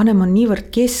 ja vanem on niivõrd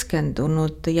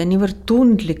keskendunud ja niivõrd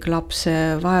tundlik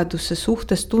lapse vajaduse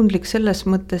suhtes, tundlik selles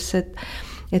mõttes,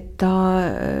 et ta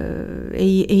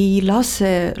ei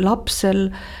lase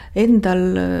lapsel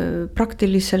endal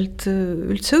praktiliselt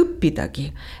üldse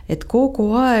õppidagi, et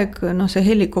kogu aeg see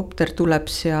helikopter tuleb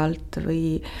sealt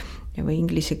või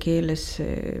inglise keeles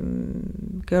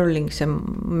curling, see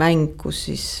mäng, kus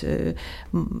siis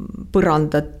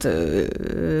põrandat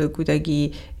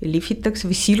kuidagi lihvitakse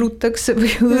või silutakse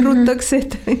või hõõrutakse,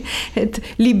 et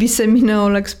libisemine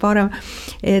oleks parem.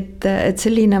 Et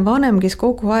selline vanem, kes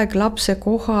kogu aeg lapse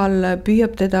kohal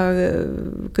püüab teda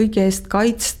kõige eest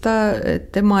kaitsta,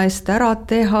 tema eest ära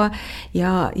teha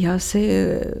ja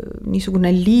see niisugune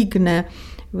liigne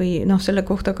või selle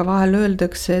kohta ka vahel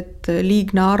öeldakse, et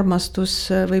liigne armastus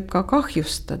võib ka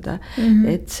kahjustada.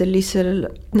 Et sellisel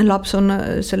laps on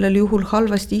sellel juhul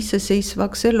halvasti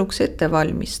iseseisvaks eluks ette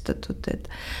valmistatud, et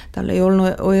tal ei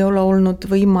ole olnud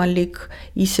võimalik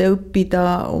ise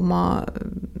õppida oma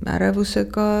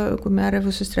ärevusega, kui me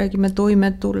ärevusest räägime,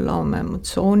 toime tulla, oma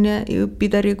emotsioone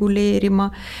õppida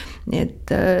reguleerima, et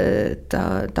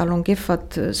tal on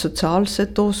kehvad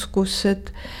sotsiaalsed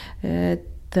oskused,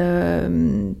 et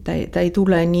ta ei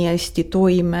tule nii hästi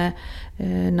toime,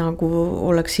 nagu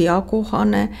oleks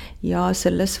heakohane ja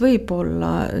selles võib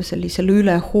olla sellisel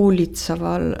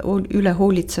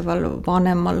ülehoolitseval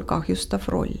vanemal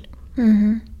kahjustav roll.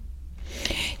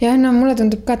 Ja mulle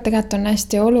tundub ka, et tegelikult on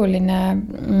hästi oluline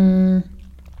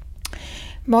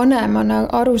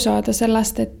vanemana aru saada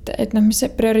sellest, et mis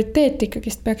see prioriteet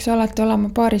ikkagist peaks alati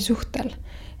olema paari suhtel.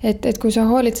 Et kui sa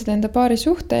hoolitsed enda paari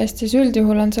suhte eest, siis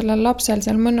üldjuhul on sellel lapsel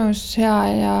seal mõnus, hea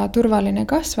ja turvaline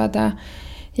kasvada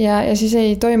ja siis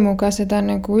ei toimu ka seda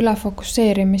nagu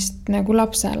ülefokusseerimist nagu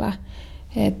lapsele.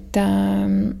 Et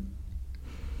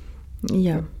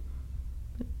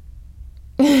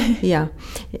ja,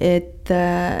 et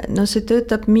see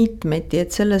töötab mitmeti,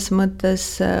 et selles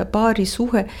mõttes paari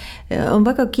suhe on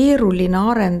väga keeruline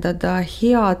arendada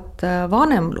head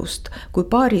vanemlust, kui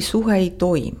paari suhe ei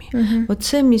toimi. Vot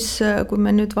see, kui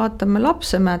me nüüd vaatame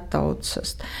lapse mätta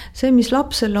otsast, see, mis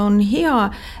lapsele on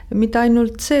hea, mitte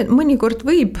ainult see, mõnikord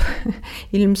võib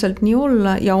ilmselt nii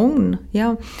olla ja on,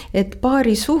 et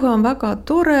paari suhe on väga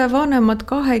tore, vanemad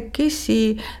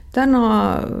kahekesi, täna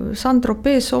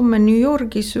Saint-Tropez, homme New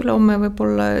Yorgis, ülehomme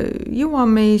võib-olla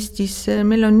jõuame Eestis,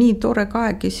 meil on nii tore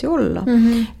kahekesi olla.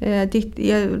 Ja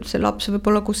see laps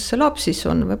võib-olla, kus see laps siis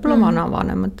on, võib-olla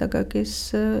vanavanematega,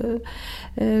 kes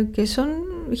on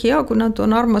hea, kui nad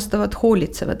on armastavad,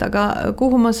 hoolitsevad, aga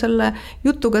kuhu ma selle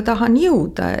jutuga tahan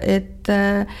jõuda, et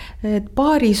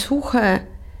paari suhe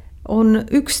on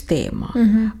üks teema,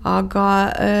 aga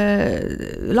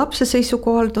lapse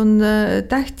seisukohalt on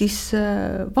tähtis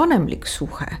vanemlik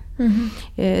suhe.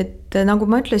 Et nagu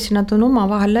ma ütlesin, nad on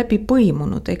omavahel läbi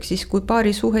põimunud, ehk siis kui paari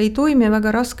suhe ei toimi,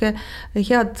 väga raske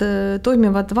head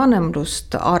toimivat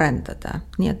vanemlust arendada.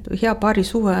 Nii et hea paari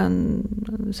suhe on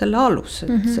selle alus,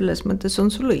 et selles mõttes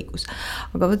on sul õigus.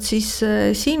 Aga võt siis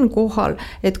siin kohal,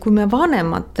 et kui me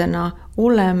vanematena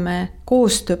oleme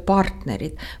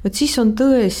koostööpartnerid, võt siis on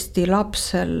tõesti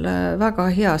lapsel väga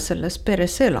hea selles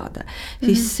peres elada.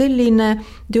 Siis selline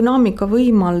dünaamika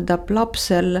võimaldab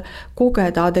lapsel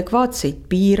kogeda adekvaatseid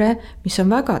piire, mis on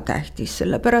väga tähtis,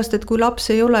 sellepärast, et kui laps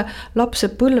ei ole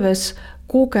lapsepõlves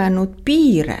kogenud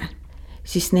piire,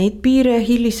 siis neid piire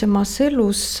hilisemas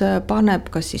elus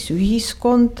paneb kas siis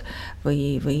ühiskond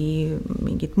või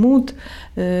mingid muud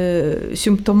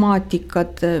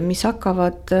sümptomaatikad, mis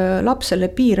hakkavad lapsele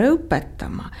piire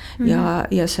õpetama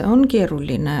ja see on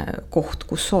keeruline koht,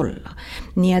 kus olla.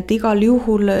 Nii et igal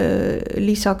juhul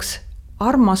lisaks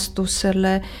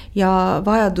armastusele ja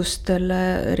vajadustele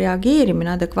reageerimine,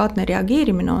 adekvaatne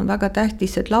reageerimine on väga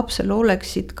tähtis, et lapsel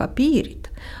oleksid ka piirid,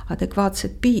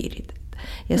 adekvaatsed piirid.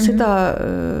 Ja seda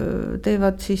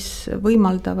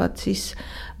võimaldavad siis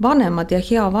vanemad ja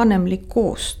hea vanemlik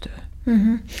koostöö.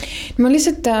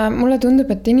 Mulle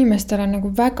tundub, et inimestel on nagu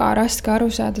väga raske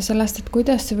aru saada sellest, et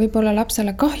kuidas see võib olla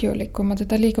lapsele kahjulik, kui ma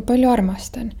teda liiga palju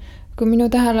armastan. Kui minu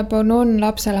tähelepanu on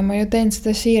lapsele, ma ju teen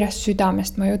seda siirast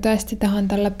südamest, ma ju tõesti tahan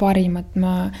talle parimat.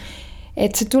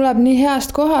 Et see tuleb nii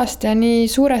heast kohast ja nii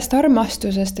suurest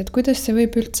armastusest, et kuidas see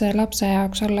võib üldse lapse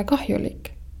jaoks olla kahjulik?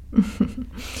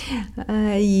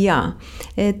 Jaa,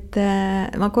 et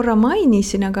ma korra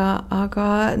mainisin,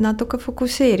 aga natuke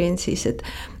fokuseerin siis, et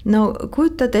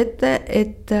kujutad ette,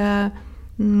 et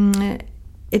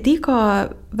iga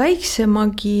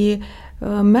väiksemagi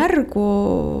märgu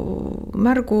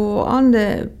ande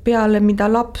peale, mida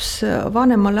laps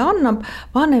vanemale annab,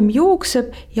 vanem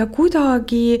jookseb ja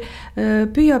kuidagi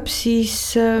püüab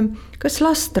siis kas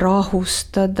last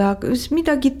rahustada, kas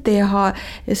midagi teha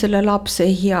selle lapse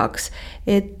heaks,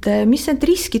 et mis need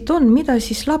riskid on, mida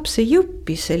siis laps ei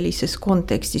õpi sellises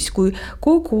kontekstis, kui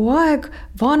kogu aeg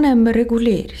vanem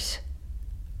reguleeris.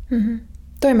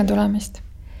 Toime tulemist.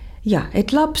 Ja,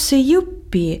 et laps ei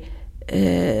õpi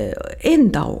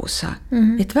enda osa,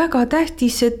 et väga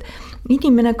tähtis, et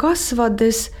inimene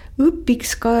kasvades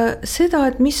õpiks ka seda,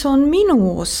 et mis on minu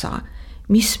osa,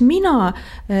 mis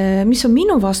on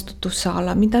minu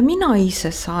vastutusala, mida mina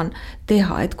ise saan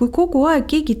teha, et kui kogu aeg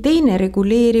keegi teine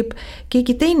reguleerib,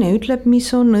 keegi teine ütleb, mis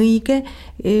on õige,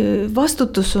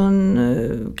 vastutus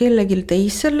on kellelgi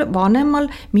teisel,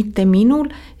 vanemal, mitte minul,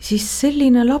 siis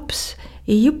selline laps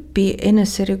ei õpi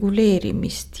enese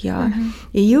reguleerimist ja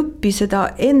ei õpi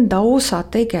seda enda osa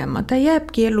tegema. Ta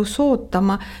jääbki elus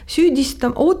ootama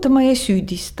ja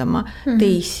süüdistama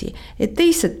teisi, et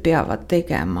teised peavad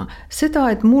tegema seda,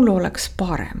 et mul oleks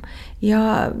parem.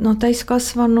 Ja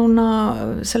täiskasvanuna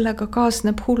sellega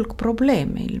kaasneb hulk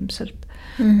probleeme ilmselt.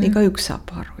 Iga üks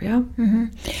saab aru, jah.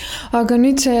 Aga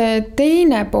nüüd see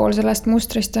teine pool sellest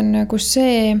mustrist on nagu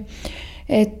see,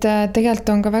 et tegelikult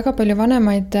on ka väga palju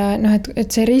vanemaid,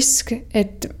 et see risk,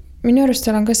 et minu arust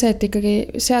seal on ka see, et ikkagi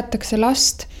seatakse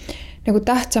last nagu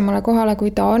tähtsamale kohale,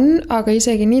 kui ta on, aga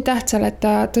isegi nii tähtsale, et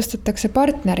ta tõstetakse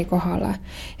partneri kohale.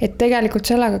 Et tegelikult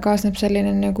sellega kaasneb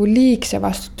selline nagu liigse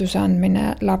vastutuse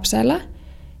andmine lapsele.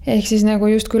 Ehk siis nagu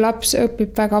just kui laps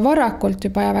õpib väga varakult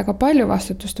juba ja väga palju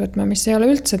vastutust võtma, mis ei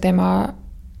ole üldse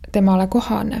temale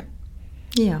kohane.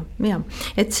 Ja,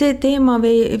 et see teema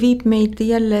viib meid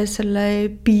jälle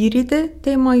selle piiride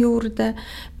teema juurde,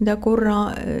 mida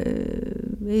korra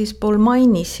eespool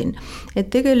mainisin. Et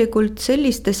tegelikult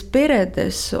sellistes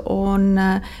peredes on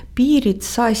piirid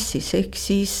sassis, ehk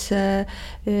siis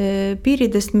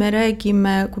piiridest me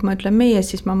räägime, kui ma ütlen meie,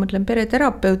 siis ma mõtlen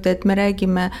pereterapeut, et me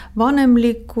räägime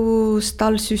vanemlikust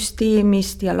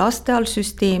allsüsteemist ja laste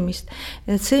allsüsteemist.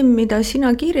 Et see, mida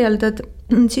sina kirjeldad,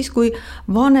 siis kui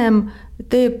vanem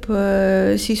teeb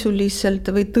sisuliselt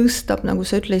või tõstab, nagu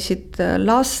sa ütlesid,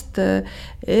 last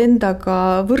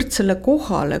endaga võrdsele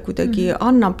kohale, kuidagi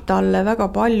annab talle väga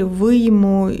palju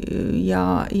võimu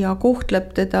ja kohtleb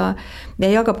teda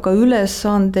ja jagab ka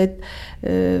ülesanded,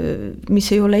 mis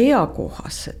ei ole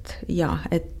eakohased. Ja,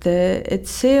 et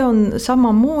see on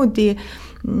samamoodi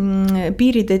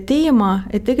piiride teema,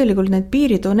 et tegelikult need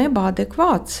piirid on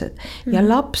ebaadekvaatsed ja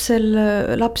laps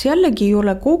jällegi ei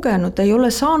ole kogenud, ta ei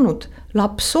ole saanud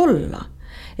laps olla,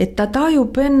 et ta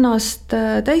tajub ennast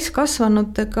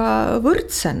täiskasvanutega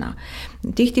võrdsena.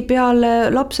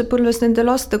 Tihtipeale lapsepõlves nende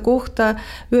laste kohta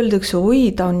öeldakse,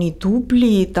 oi, ta on nii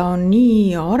tubli, ta on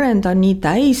nii arenda, nii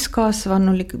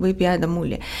täiskasvanulik, võib jääda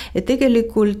mulje. Et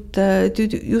tegelikult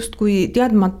justkui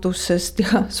teadmatusest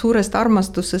ja suurest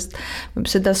armastusest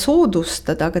võib seda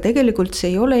soodustada, aga tegelikult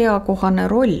see ei ole eakohane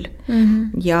roll.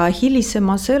 Ja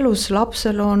hilisemas elus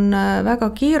lapsel on väga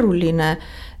keeruline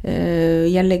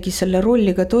jällegi selle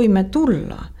rolliga toime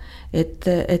tulla. Et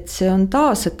see on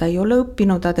taas, et ta ei ole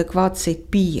õppinud adekvaatseid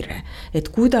piire. Et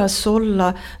kuidas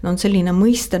olla, on selline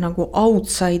mõiste nagu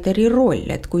outsideri roll,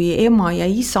 et kui ema ja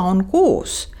isa on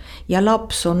koos ja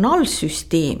laps on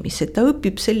allsüsteemis, et ta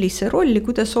õpib sellise rolli,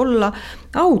 kuidas olla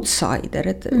outsider,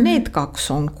 et need kaks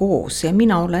on koos ja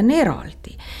mina olen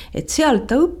eraldi. Et seal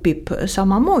ta õpib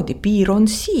samamoodi, piir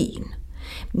on siin.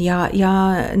 Ja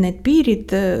need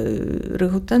piirid,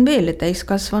 rõhutan veel, et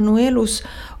täiskasvanu elus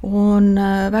on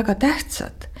väga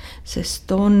tähtsad,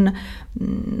 sest on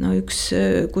üks,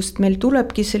 kust meil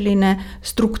tulebki selline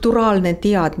strukturaalne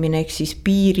teadmine, ehk siis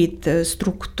piirid,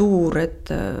 struktuur,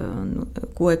 et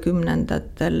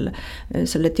 60-ndatel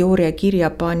selle teooria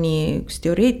kirja pani üks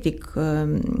teoreetik,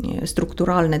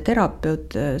 strukturaalne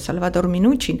terapeut Salvador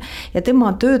Minuchin ja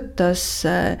tema töötas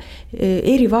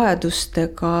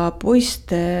erivajadustega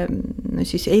poiste,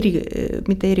 siis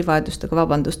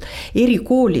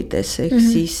erikoolides, ehk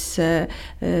siis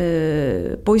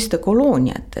poiste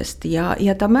kolooniatest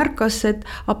ja ta märkas, et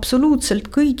absoluutselt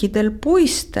kõikidel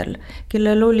poistel,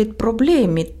 kellel olid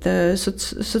probleemid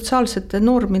sotsiaalsete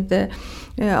normide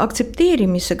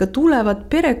aktsepteerimisega, tulevad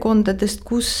perekondadest,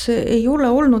 kus ei ole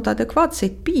olnud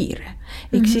adekvaatseid piire.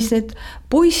 Ehk siis need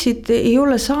poisid ei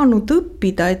ole saanud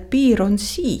õppida, et piir on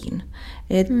siin.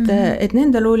 Et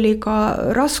nendel oli ka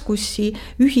raskusi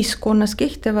ühiskonnas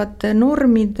kehtivate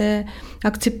normide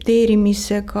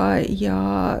aktsepteerimisega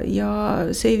ja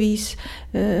see viis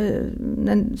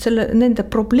nende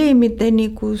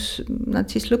probleemideni, kus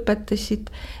nad siis lõpetasid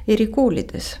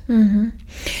erikoolides.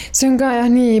 See on ka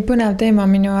nii põnev teema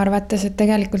minu arvates, et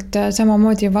tegelikult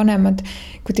samamoodi vanemad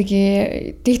kuidagi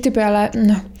tihtipeale,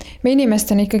 me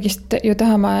inimestena ikkagi ju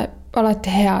tahame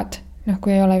alati head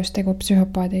kui ei ole just tegu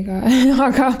psühhopaadiga,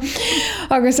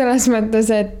 aga selles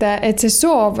mõttes, et see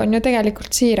soov on ju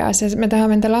tegelikult siiras ja me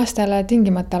tahame enda lastele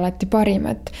tingimata alati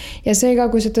parimat. Ja seega,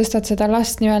 kui sa tõstad seda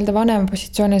last nii-öelda vanema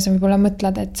positsiooni, sa võib-olla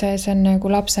mõtled, et see on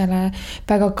nagu lapsele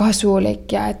väga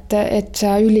kasulik ja et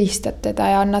sa ülistad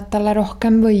teda ja annad talle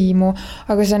rohkem võimu,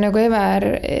 aga sa nagu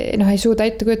ei suuda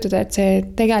ette kujutada, et see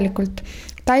tegelikult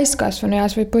täiskasvanu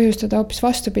eas võib põhjustada hoopis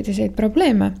vastupidiseid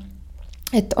probleeme.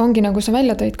 Et ongi nagu sa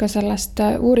välja tõid ka sellest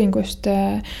uuringust,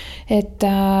 et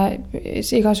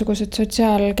igasugused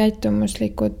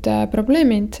sotsiaalkäitumuslikud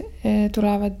probleemid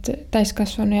tulevad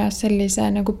täiskasvanu eas sellise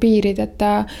nagu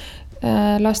piirideta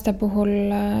laste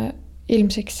puhul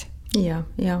ilmsiks. Ja,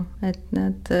 et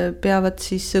nad peavad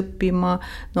siis õppima,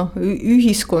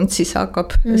 ühiskond siis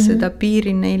hakkab seda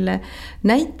piiri neile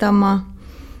näitama,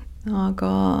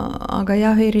 aga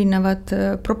jah, erinevad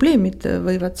probleemid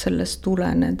võivad sellest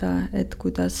tuleneda, et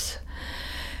kus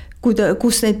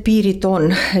need piirid on,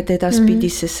 et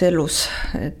edaspidises elus,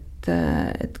 et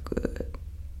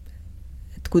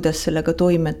kuidas sellega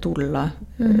toime tulla,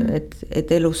 et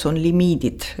elus on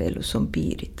limiidid, elus on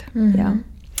piirid, jah.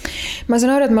 Ma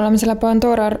saan aru, et me oleme selle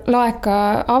Pandora laeka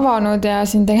avanud ja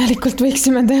siin tegelikult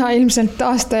võiksime teha ilmselt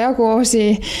aasta jagu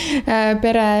osi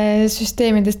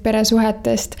peresüsteemidest,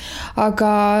 peresuhetest,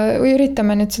 aga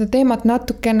üritame nüüd seda teemat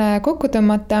natukene kokku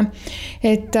tõmmata,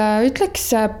 et ütleks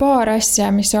paar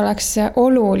asja, mis oleks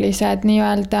olulised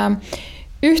nii-öelda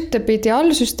ühtepidi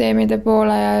allsüsteemide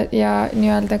poole ja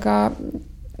nii-öelda ka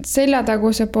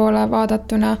seljataguse poole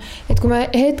vaadatuna, et kui me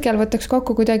hetkel võtaks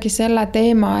kokku kuidagi selle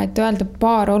teema, et öelda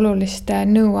paar olulist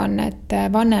nõuannet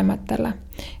vanematele,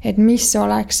 et mis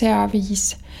oleks hea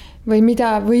viis või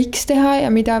mida võiks teha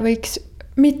ja mida võiks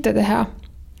mitte teha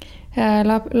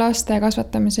laste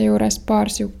kasvatamise juures, paar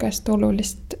siukest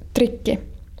olulist trikki.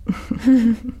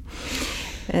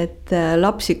 Et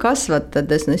lapsi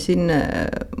kasvatades, siin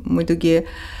muidugi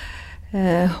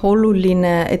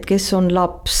oluline, et kes on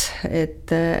laps,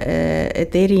 et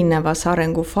erinevas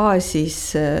arengufaasis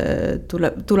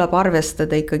tuleb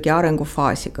arvestada ikkagi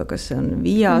arengufaasiga, kas see on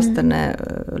 5-aastane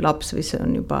laps või see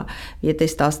on juba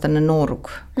 15-aastane nooruk,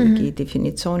 kuigi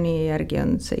definitsiooni järgi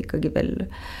on see ikkagi veel,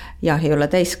 ei ole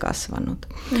täiskasvanud.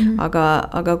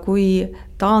 Aga kui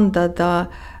taandada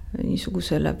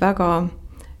niisugusele väga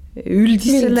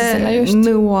üldisele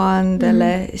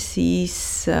nõuandele,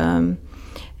 siis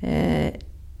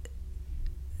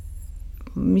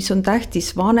mis on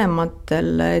tähtis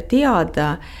vanematel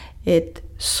teada, et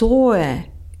soe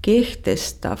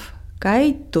kehtestav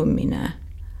käitumine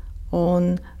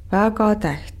on väga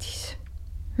tähtis.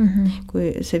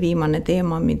 Kui see viimane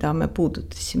teema, mida me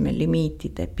puudutasime,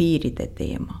 limiitide, piiride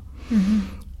teema.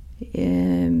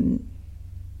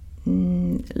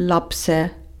 Lapse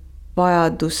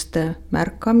vajaduste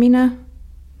märkamine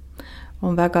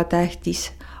on väga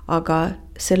tähtis, aga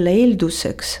selle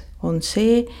eelduseks on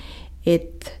see,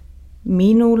 et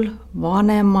minul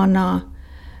vanemana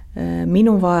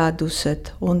minu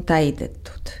vajadused on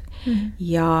täidetud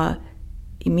ja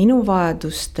minu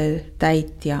vajaduste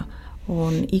täitja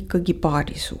on ikkagi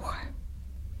paarisuhe,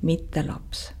 mitte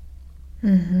laps.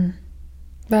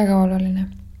 Väga oluline.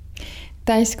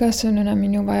 Täiskasvanuna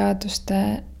minu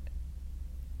vajaduste,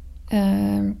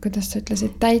 kuidas sa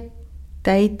ütlesid,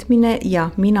 täitmine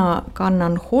ja mina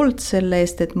kannan hoolt selle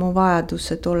eest, et mu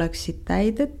vajadused oleksid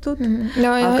täidetud.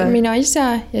 Aga mina ise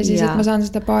ja siis, et ma saan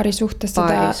seda paari suhtes,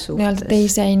 seda nii-öelda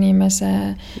teise inimese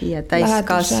ja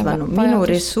täiskasvanu. Minu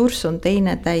ressurss on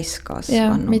teine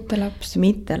täiskasvanu. Mitte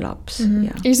laps.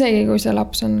 Isegi kui see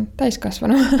laps on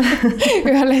täiskasvanu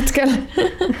ühel hetkel.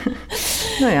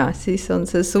 Siis on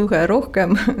see suhe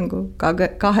rohkem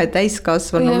kahe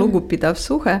täiskasvanu lugupidav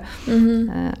suhe,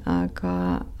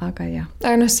 aga jah.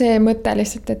 Aga see mõte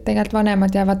lihtsalt, et tegelikult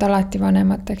vanemad jäävad alati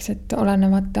vanemateks, et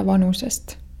olenemata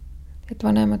vanusest. Et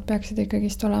vanemad peaksid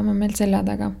ikkagist olema meil selja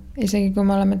taga, isegi kui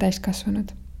me oleme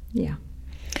täiskasvanud. Jah.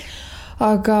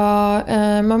 Aga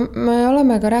me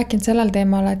oleme ka rääkinud sellel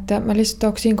teemal, et ma lihtsalt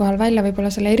tooks siinkohal välja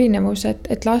võib-olla selle erinevus,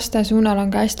 et laste suunal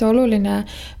on ka hästi oluline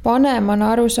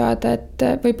vanemana aru saada, et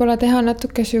võib-olla teha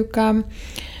natuke siuke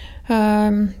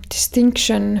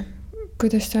distinction,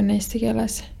 kuidas see on eesti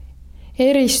keeles?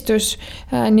 Eristus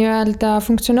nii-öelda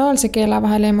funktsionaalse keele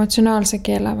vahel ja emotsionaalse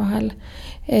keele vahel.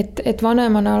 Et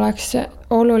vanemana oleks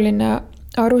oluline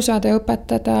aru saada ja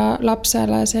õpetada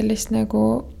lapsele sellist nagu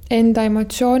enda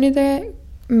emotsioonide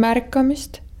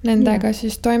märkamist, nendega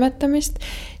siis toimetamist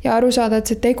ja aru saada,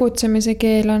 et see tegutsemise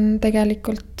keel on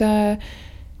tegelikult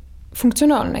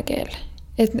funktsionaalne keel.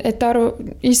 et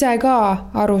ise ka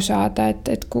aru saada,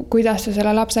 et kuidas sa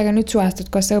selle lapsega nüüd suhestud,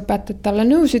 kas sa õpetad talle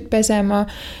nõusid pesema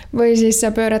või siis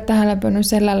sa pöörad tähelepanu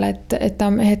sellele, et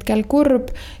ta on hetkel kurb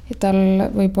ja tal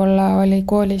võib-olla oli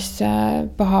koolis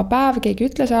paha päev, keegi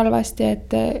ütles halvasti,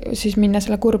 et siis minna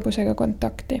selle kurbusega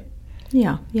kontakti.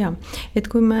 Ja, et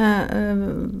kui me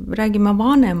räägime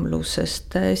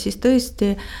vanemlusest, siis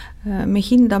tõesti me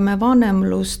hindame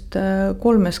vanemlust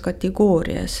 3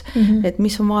 kategoorias, et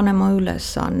mis on vanema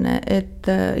ülesanne, et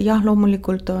jah,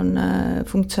 loomulikult on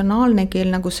funktsionaalne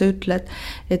keel, nagu sa ütled,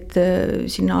 et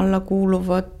sinna alla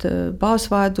kuuluvad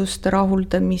baasvajaduste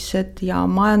rahuldamised ja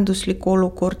majanduslik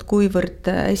olukord,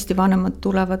 kuivõrd hästi vanemad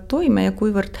tulevad toime ja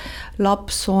kuivõrd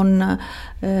laps on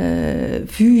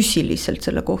füüsiliselt,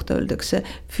 selle kohta öeldakse,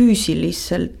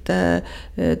 füüsiliselt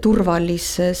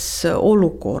turvalises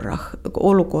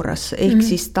olukorras, ehk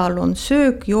siis tal on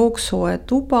söök, jooks, soe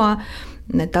tuba,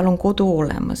 tal on kodu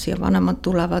olemas ja vanemad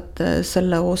tulevad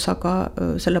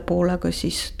selle poolega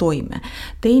siis toime.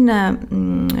 Teine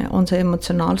on see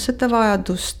emotsionaalsete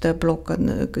vajaduste blokk,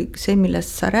 kõik see,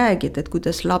 millest sa räägid, et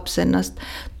kuidas laps ennast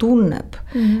tunneb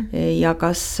ja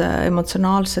kas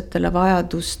emotsionaalsetele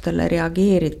vajadustele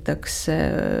reageeritakse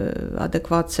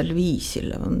adekvaatsel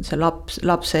viisil, on see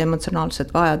lapse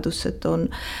emotsionaalsed vajadused on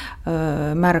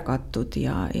märgatud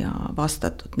ja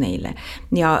vastatud neile.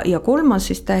 Ja kolmas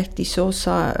siis tähtis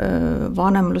osa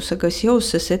vanemlusega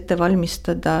seoses ette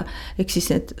valmistada, ehk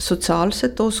siis need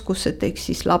sotsiaalsed oskused, ehk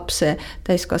siis lapse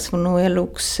täiskasvanu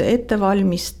eluks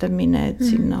ettevalmistamine, et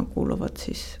sinna kuuluvad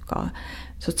siis ka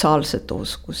sotsiaalsed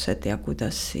oskused ja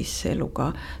kuidas siis eluga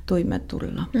toime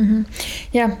tulla.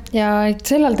 Ja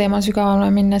sellel teemal sügavamale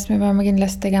minnes me peame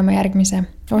kindlasti tegema järgmise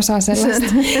osa sellest.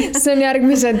 See on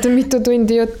järgmised mitu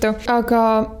tundi juttu, aga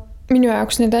minu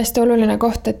jaoks nüüd hästi oluline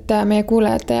koht, et meie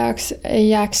kuulajate jaoks ei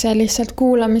jääks see lihtsalt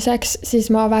kuulamiseks, siis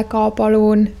ma väga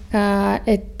palun,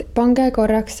 et pange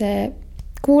korraks see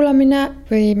kuulamine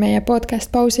või meie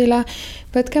podcast pausile,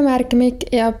 võtke märkmik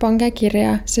ja pange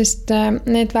kirja, sest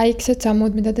need väiksed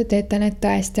sammud, mida te teete, need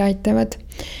tõesti aitavad.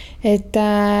 Et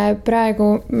praegu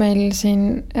meil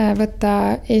siin võtta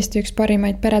Eesti üks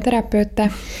parimaid pereterapeute,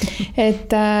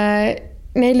 et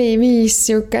 4-5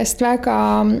 sihukest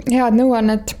väga head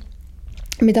nõuannet,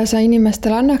 mida sa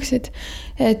inimestele annaksid,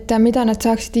 et mida nad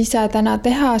saaksid ise täna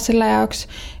teha selle jaoks,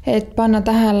 et panna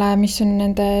tähele, mis on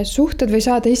nende suhted või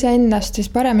saada ise endast siis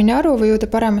paremini aru või jõuda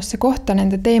paremasse kohta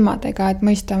nende teemadega, et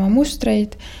mõista oma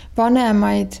mustreid,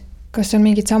 vanemaid, kas on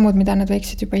mingid sammud, mida nad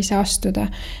võiksid juba ise astuda,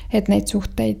 et neid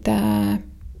suhteid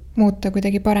muuta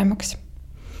kuidagi paremaks.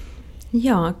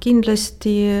 Ja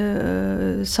kindlasti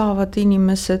saavad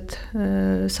inimesed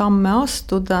samme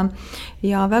astuda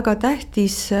ja väga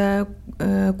tähtis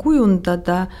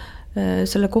kujundada,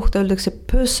 selle kohta öeldakse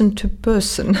person to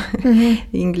person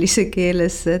inglise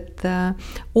keeles, et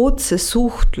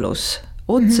otsesuhtlus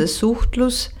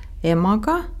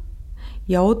emaga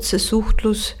ja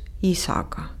otsesuhtlus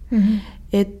isaga.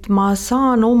 Et ma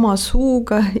saan oma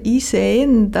suuga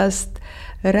iseendast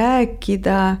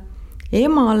rääkida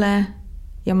emale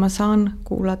ja ma saan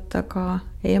kuulata ka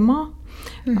ema,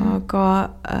 aga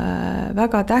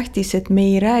väga tähtis, et me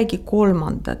ei räägi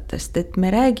kolmandatest, et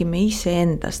me räägime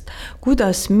iseendast,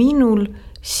 kuidas minul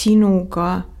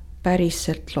sinuga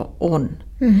päriselt on.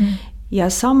 Ja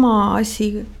sama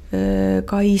asi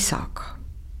ka isaga.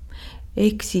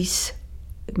 Ehk siis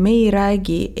me ei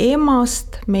räägi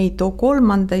emast, me ei too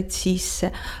kolmandaid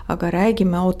sisse, aga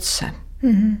räägime otse.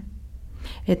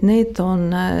 Et need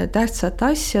on tähtsad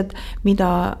asjad,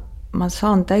 mida ma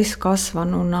saan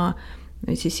täiskasvanuna,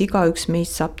 siis igaüks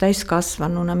meist saab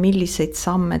täiskasvanuna, milliseid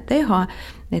samme teha,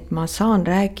 et ma saan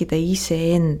rääkida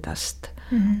iseendast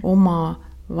oma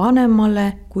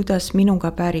vanemale, kuidas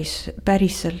minuga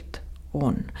päriselt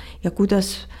on. Ja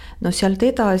kuidas, sealt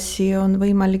edasi on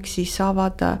võimalik siis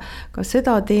avada ka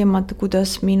seda teemat,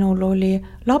 kuidas minul oli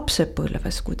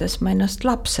lapsepõlves, kuidas ma ennast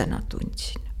lapsena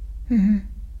tundsin.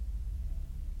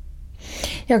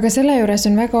 Ja ka selle juures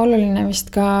on väga oluline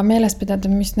vist ka meeles pidada,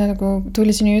 mis nagu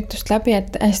tuli sinu jutust läbi,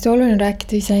 et hästi oluline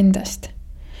rääkida iseendast.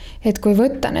 Et kui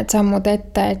võtta need sammud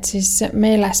ette, et siis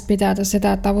meeles pidada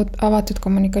seda, et avatud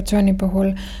kommunikatsiooni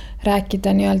puhul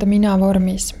rääkida nii-öelda mina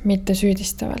vormis, mitte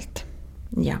süüdistavalt.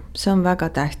 Ja, see on väga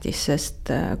tähtis, sest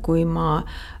kui ma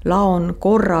laon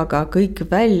korraga kõik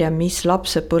välja, mis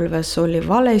lapsepõlves oli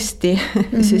valesti,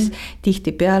 siis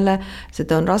tihtipeale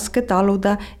seda on raske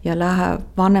taluda ja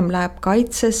vanem läheb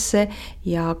kaitsesse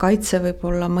ja kaitse võib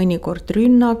olla mõnikord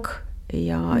rünnak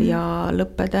ja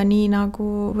lõppeda nii,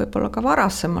 nagu võib-olla ka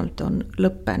varasemalt on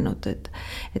lõppenud,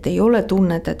 et ei ole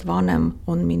tunnet, et vanem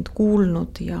on mind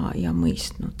kuulnud ja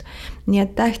mõistnud. Nii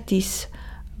et tähtis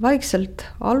vaikselt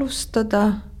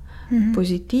alustada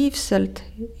positiivselt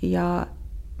ja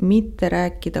mitte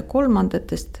rääkida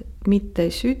kolmandatest, mitte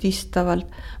süüdistavalt,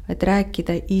 vaid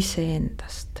rääkida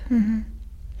iseendast.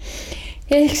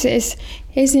 Ehk siis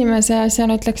esimese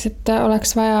asjana ütleks, et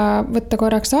oleks vaja võtta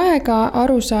korraks aega,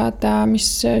 aru saada,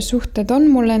 mis suhted on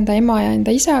mul enda ema ja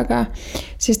enda isaga,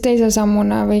 siis teise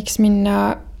sammuna võiks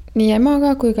minna nii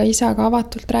emaga kui ka isaga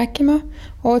avatult rääkima,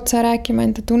 otse rääkima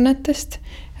enda tunnetest,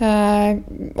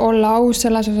 olla aus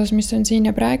selles osas, mis on siin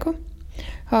ja praegu.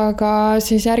 Aga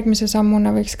siis järgmise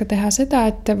sammuna võiks ka teha seda,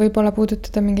 et võib-olla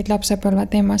puudutada mingid lapsepõlve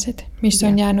teemasid, mis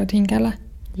on jäänud hingele.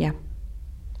 Jah.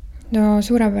 No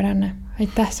suurepärane,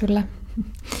 aitäh sulle.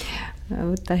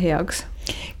 Võta heaks.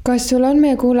 Kas sul on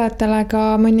meie kuulajatele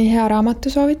ka mõni hea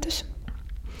raamatusoovitus?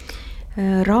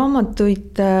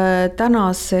 Raamatuid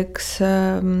tänaseks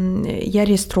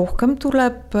järjest rohkem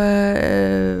tuleb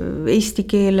eesti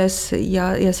keeles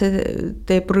ja see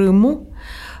teeb rõõmu.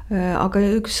 Aga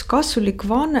üks kasulik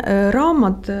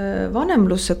raamat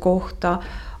vanemluse kohta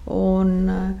on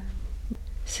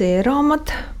see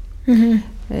raamat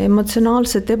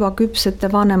emotsionaalselt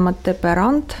ebaküpsete vanemate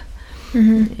pärand.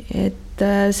 Et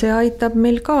see aitab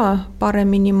meil ka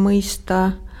paremini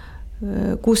mõista,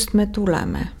 kust me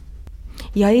tuleme.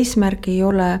 Ja eesmärk ei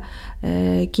ole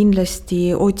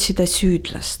kindlasti otsida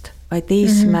süüdlast, vaid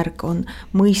eesmärk on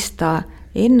mõista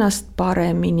ennast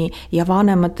paremini ja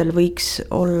vanematel võiks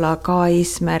olla ka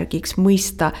eesmärgiks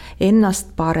mõista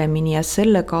ennast paremini ja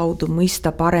selle kaudu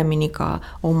mõista paremini ka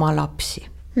oma lapsi.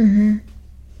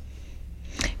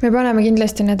 Me paneme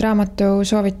kindlasti need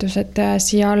raamatusoovitused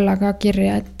siia alla ka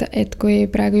kirja, et kui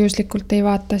praegu juhuslikult ei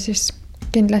vaata, siis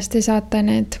kindlasti saate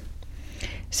need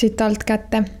siit alt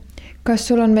kätte. Kas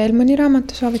sul on veel mõni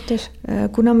raamatusoovitus?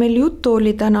 Kuna meil juttu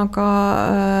oli täna ka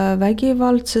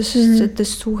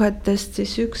vägivaldsetest suhetest,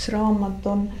 siis üks raamat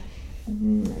on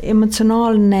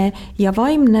emotsionaalne ja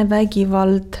vaimne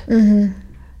vägivald.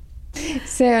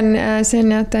 See on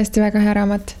tõesti väga hea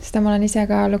raamat, seda ma olen ise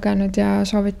ka lugenud ja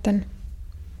soovitan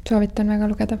väga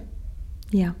lugeda.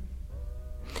 Jah.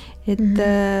 Et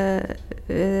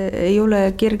ei ole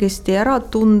kergesti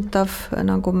äratundav,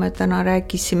 nagu me täna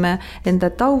rääkisime, enda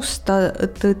tausta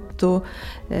tõttu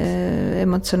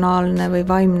emotsionaalne või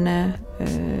vaimne,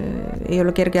 ei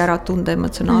ole kerge ära tunda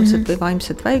emotsionaalset või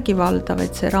vaimset vägivalda,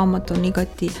 vaid see raamat on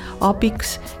igati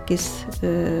abiks, kes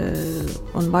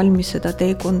on valmis seda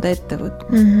teekonda ette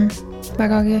võtma.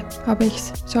 Vägagi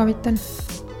abiks, soovitan.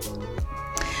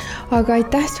 Aga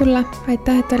aitäh sulle,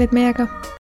 aitäh, et olid meiega.